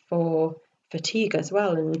great for fatigue as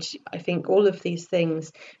well, and I think all of these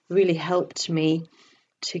things really helped me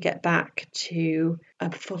to get back to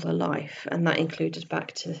a fuller life, and that included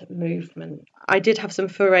back to movement. I did have some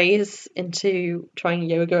forays into trying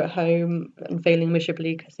yoga at home and failing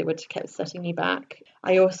miserably because it would kept setting me back.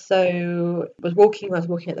 I also was walking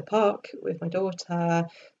at the park with my daughter,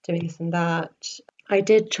 doing this and that. I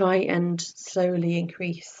did try and slowly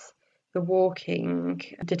increase the walking.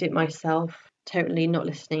 I did it myself, totally not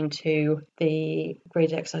listening to the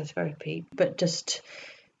graded exercise therapy, but just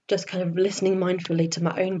kind of listening mindfully to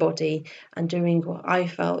my own body and doing what I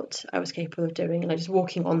felt I was capable of doing, like just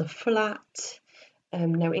walking on the flat,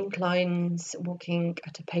 no inclines, walking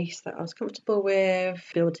at a pace that I was comfortable with,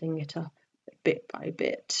 building it up bit by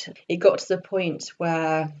bit. It got to the point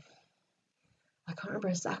where I can't remember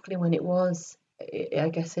exactly when it was. I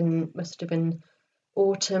guess must have been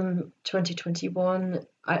autumn 2021.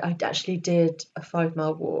 I actually did a 5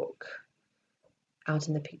 mile walk out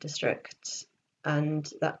in the Peak District, and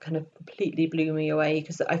that kind of completely blew me away,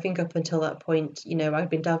 because I think up until that point, you know, I've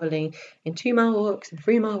been dabbling in 2 mile walks and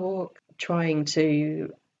 3 mile walk, trying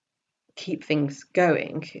to keep things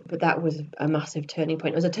going, but that was a massive turning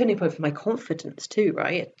point. It was a turning point for my confidence too,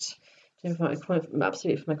 right?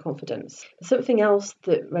 Absolutely, for my confidence. Something else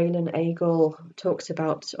that Raylan Agel talks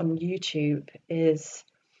about on YouTube is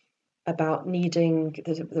about needing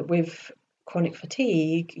that with chronic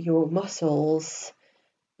fatigue, your muscles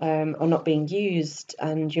are not being used,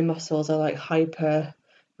 and your muscles are like hyper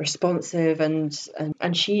responsive, and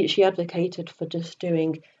she advocated for just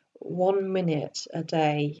doing 1 minute a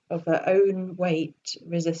day of her own weight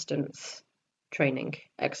resistance training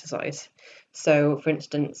exercise. So for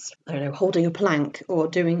instance, I don't know, holding a plank or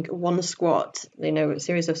doing one squat, you know, a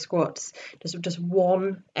series of squats, just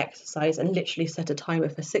one exercise, and literally set a timer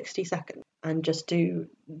for 60 seconds and just do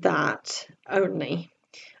that only.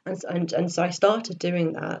 And so I started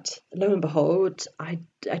doing that. Lo and behold, I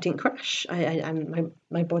didn't crash.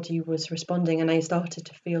 My body was responding, and I started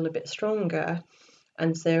to feel a bit stronger.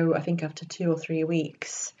 And so I think after 2 or 3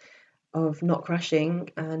 weeks of not crashing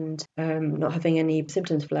and not having any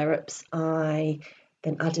symptoms flare-ups, I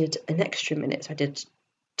then added an extra minute. So I did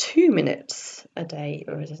 2 minutes a day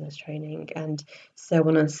of resistance training, and so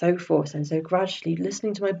on and so forth. And so gradually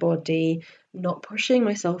listening to my body, not pushing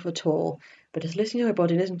myself at all, but just listening to my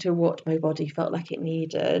body, listening to what my body felt like it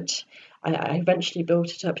needed. I eventually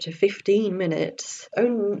built it up to 15 minutes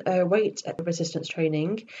own weight resistance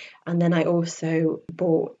training, and then I also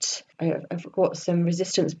I've got some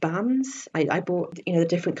resistance bands. I bought, you know, the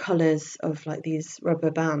different colours of like these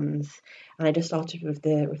rubber bands, and I just started with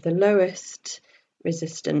the lowest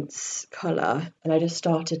resistance colour, and I just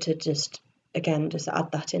started to just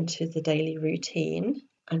add that into the daily routine.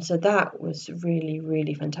 And so that was really,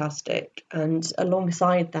 really fantastic. And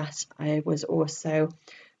alongside that, I was also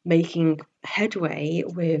making headway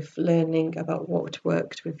with learning about what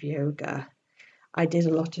worked with yoga. I did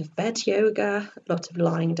a lot of bed yoga, a lot of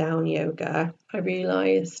lying down yoga. I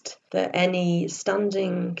realised that any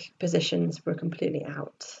standing positions were completely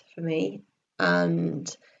out for me,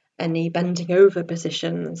 and any bending over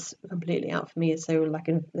positions were completely out for me. So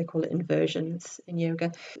they call it inversions in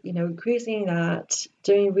yoga. You know, increasing that,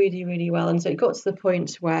 doing really, really well. And so it got to the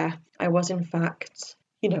point where I was in fact,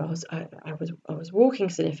 you know, I was walking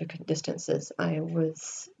significant distances. I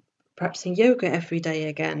was practicing yoga every day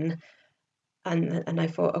again, and I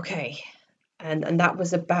thought, okay, and that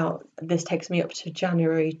was about, this takes me up to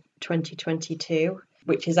January 2022,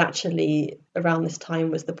 which is actually around this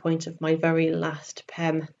time was the point of my very last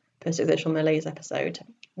PEM, post-exertional malaise episode,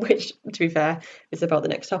 which, to be fair, is about the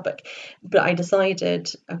next topic. But I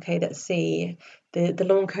decided, okay, let's see. The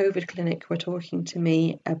long COVID clinic were talking to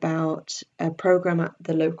me about a program at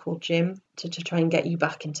the local gym to try and get you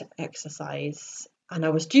back into exercise. And I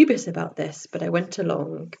was dubious about this, but I went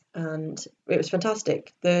along, and it was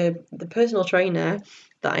fantastic. The personal trainer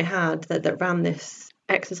that I had that ran this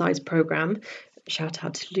exercise program, shout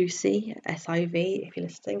out to Lucy, SIV, if you're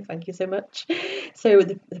listening, thank you so much. So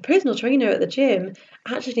the personal trainer at the gym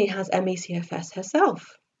actually has ME/CFS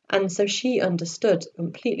herself. And so she understood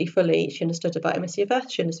completely fully. She understood about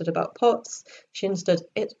ME/CFS, she understood about POTS, she understood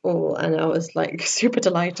it all. And I was like super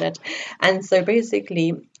delighted. And so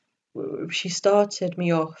basically, she started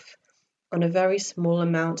me off on a very small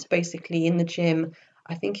amount, basically in the gym.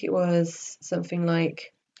 I think it was something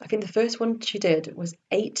like, I think the first one she did was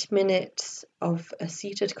 8 minutes of a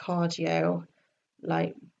seated cardio,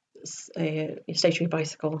 like a stationary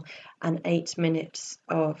bicycle, and 8 minutes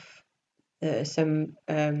of some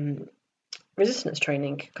resistance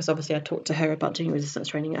training, because obviously I talked to her about doing resistance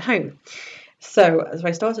training at home. So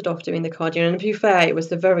I started off doing the cardio, and to be fair, it was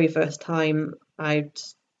the very first time I'd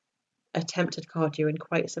attempted cardio in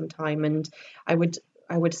quite some time, and I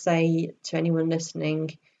would say to anyone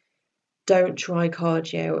listening, don't try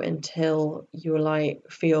cardio until you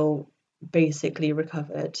feel basically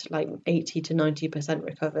recovered, like 80 to 90%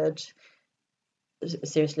 recovered.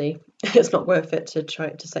 Seriously, it's not worth it to try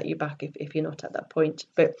to set you back if you're not at that point.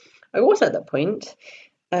 But I was at that point.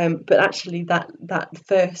 But actually, that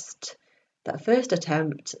first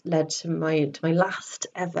attempt led to my last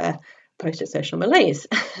ever post-social malaise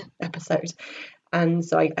episode. And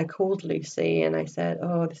so I called Lucy and I said,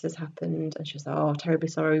 oh, this has happened. And she was like, oh, terribly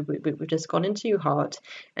sorry, we've just gone into your heart.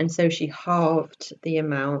 And so she halved the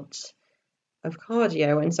amount of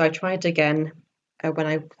cardio. And so I tried again when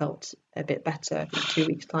I felt a bit better, 2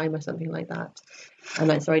 weeks' time or something like that.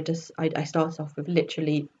 And I started off with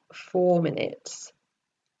literally 4 minutes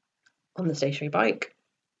on the stationary bike,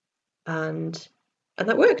 and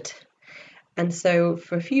that worked. And so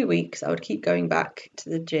for a few weeks I would keep going back to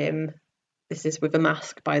the gym. This is with a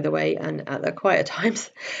mask, by the way, and at the quieter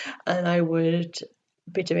times, and I would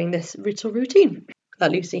be doing this little routine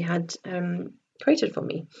that Lucy had created for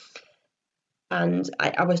me. And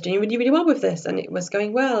I was doing really, really well with this, and it was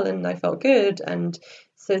going well, and I felt good. And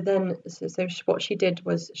so what she did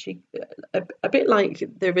was a bit like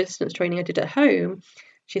the resistance training I did at home,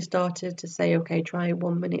 she started to say, okay, try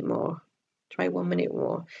 1 minute more, try 1 minute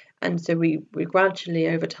more. And so we gradually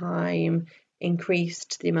over time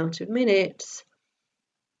increased the amount of minutes.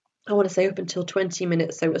 I want to say up until 20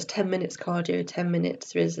 minutes. So it was 10 minutes cardio, 10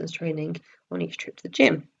 minutes resistance training on each trip to the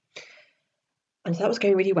gym. And so that was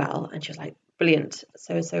going really well. And she was like, brilliant.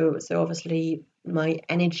 So obviously my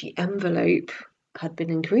energy envelope had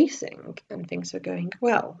been increasing and things were going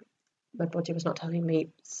well. My body was not telling me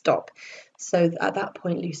stop. So at that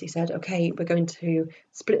point, Lucy said, okay, we're going to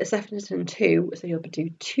split the sessions in two. So you'll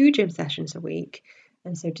do 2 gym sessions a week.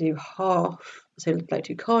 And so do half, so like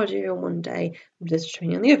do cardio on one day, resistance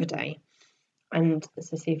training on the other day. And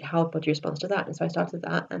so see how body responds to that. And so I started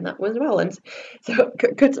that, and that went well. And so,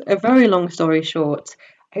 cut a very long story short,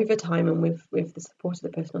 over time and with the support of the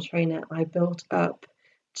personal trainer, I built up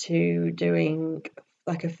to doing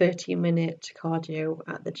like a 30-minute cardio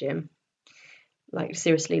at the gym. Like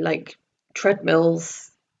seriously, like treadmills,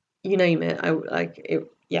 you name it. I like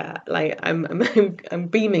it. Yeah, like I'm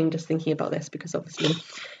beaming just thinking about this, because obviously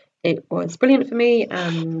it was brilliant for me,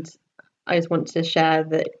 and I just want to share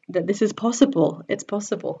that this is possible. It's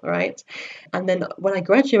possible, right? And then when I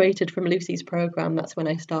graduated from Lucy's program, that's when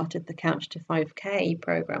I started the Couch to 5K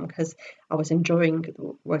program, because I was enjoying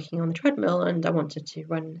working on the treadmill and I wanted to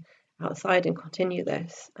run outside and continue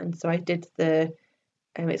this. And so I did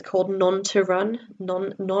it's called non to run,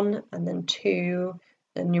 non, and then two,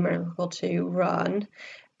 the numerical 2 run,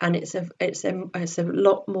 and it's a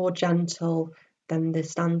lot more gentle than the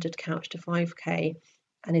standard Couch to 5K,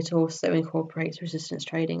 and it also incorporates resistance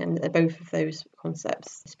training, and both of those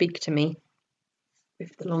concepts speak to me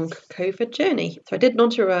with the long COVID journey. So I did non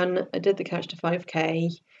to run, I did the Couch to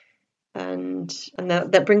 5K, and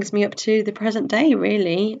that brings me up to the present day,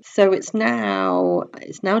 really. So it's now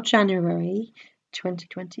January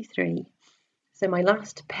 2023. So my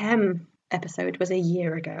last PEM episode was a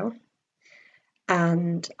year ago,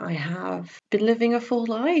 and I have been living a full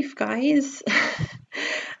life, guys.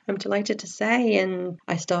 I'm delighted to say. And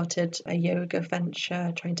I started a yoga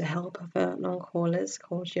venture trying to help other long haulers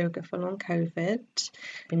called Yoga for Long COVID.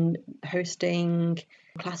 Been hosting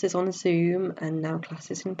classes on Zoom and now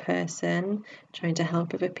classes in person, trying to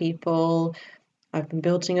help other people. I've been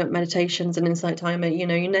building up meditations and insight timer, you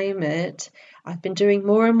name it. I've been doing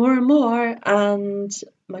more and more and more, and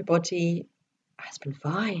my body has been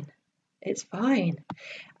fine. It's fine.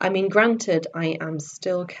 I mean, granted, I am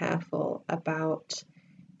still careful about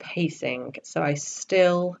pacing, so I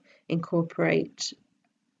still incorporate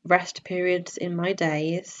rest periods in my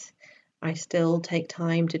days. I still take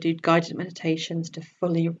time to do guided meditations to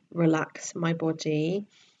fully relax my body,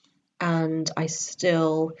 and I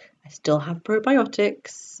still have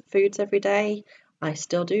probiotics foods every day. I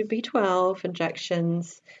still do B12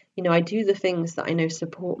 injections. I do the things that I know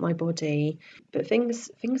support my body, but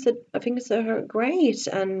things are great.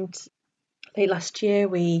 And late last year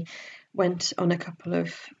we went on a couple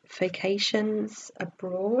of vacations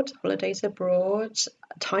abroad, holidays abroad.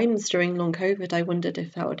 Times during long COVID, I wondered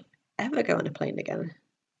if I would ever go on a plane again.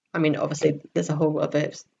 I mean, obviously, there's a whole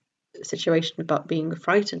other situation about being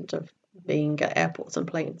frightened of being at airports and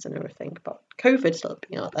planes and everything, but COVID still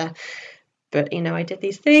being out there. But, I did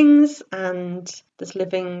these things and just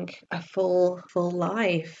living a full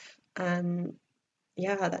life. And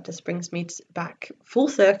yeah, that just brings me back full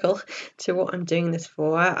circle to what I'm doing this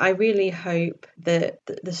for. I really hope that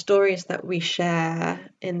the stories that we share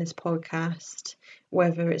in this podcast,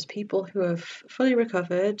 whether it's people who have fully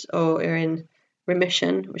recovered or are in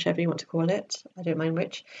remission, whichever you want to call it, I don't mind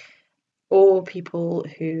which, or people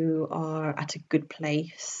who are at a good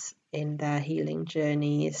place in their healing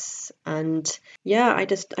journeys. And yeah, I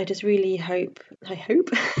just really hope I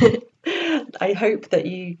hope that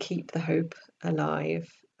you keep the hope alive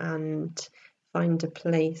and find a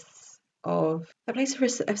place of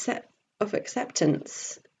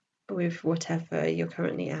acceptance with whatever you're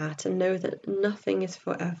currently at, and know that nothing is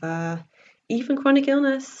forever. Even chronic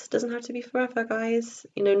illness doesn't have to be forever, guys.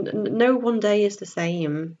 No one day is the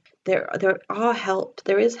same. There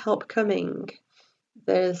is help coming.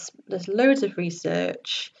 There's loads of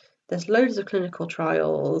research, there's loads of clinical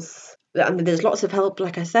trials, and there's lots of help.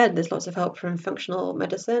 Like I said, there's lots of help from functional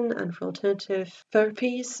medicine and from alternative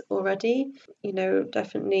therapies already.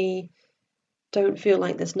 Definitely don't feel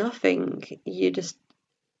like there's nothing.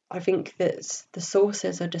 I think that the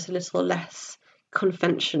sources are just a little less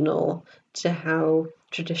conventional to how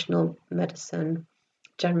traditional medicine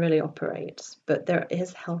generally operates, but there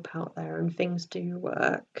is help out there and things do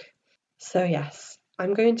work. So yes,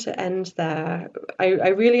 I'm going to end there. I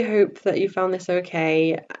really hope that you found this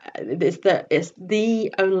okay. It's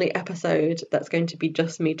the only episode that's going to be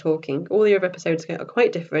just me talking. All the other episodes are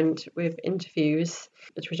quite different, with interviews,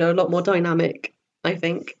 which are a lot more dynamic, I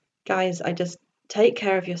think. Guys, I just take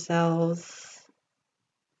care of yourselves,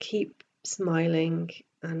 keep smiling,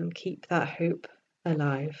 and keep that hope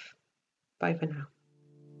alive. Bye for now.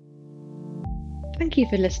 Thank you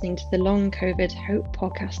for listening to the Long COVID Hope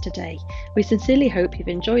podcast today. We sincerely hope you've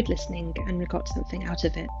enjoyed listening and got something out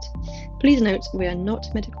of it. Please note, we are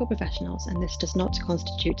not medical professionals and this does not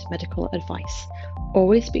constitute medical advice.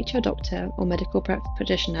 Always speak to your doctor or medical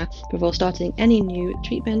practitioner before starting any new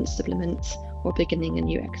treatments, supplements, or beginning a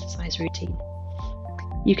new exercise routine.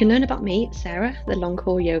 You can learn about me, Sarah, the Long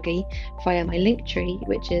Haul Yogi, via my Linktree,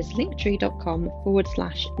 which is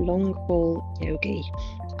linktree.com/longhaulyyogi.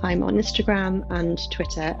 I'm on Instagram and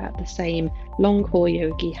Twitter at the same Long Haul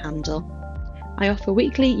Yogi handle. I offer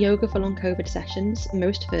weekly Yoga for Long COVID sessions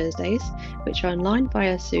most Thursdays, which are online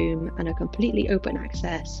via Zoom and are completely open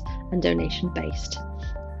access and donation based.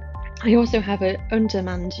 I also have an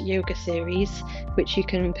on-demand yoga series, which you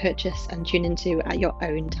can purchase and tune into at your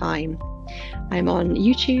own time. I'm on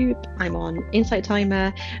YouTube, I'm on Insight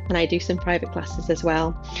Timer, and I do some private classes as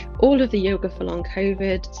well. All of the Yoga for Long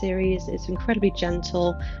COVID series is incredibly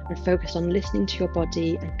gentle and focused on listening to your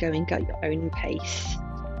body and going at your own pace.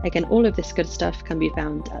 Again, all of this good stuff can be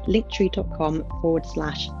found at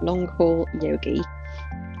linktree.com/longhaulyyogi.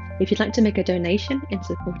 If you'd like to make a donation in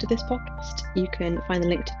support of this podcast, you can find the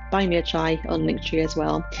link to Buy Me a Chai on Linktree as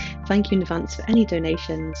well. Thank you in advance for any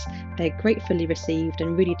donations. They're gratefully received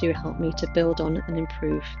and really do help me to build on and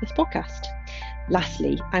improve this podcast.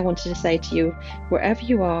 Lastly, I wanted to say to you, wherever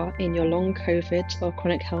you are in your long COVID or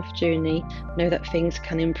chronic health journey, know that things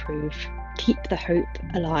can improve. Keep the hope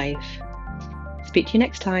alive. Speak to you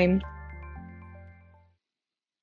next time.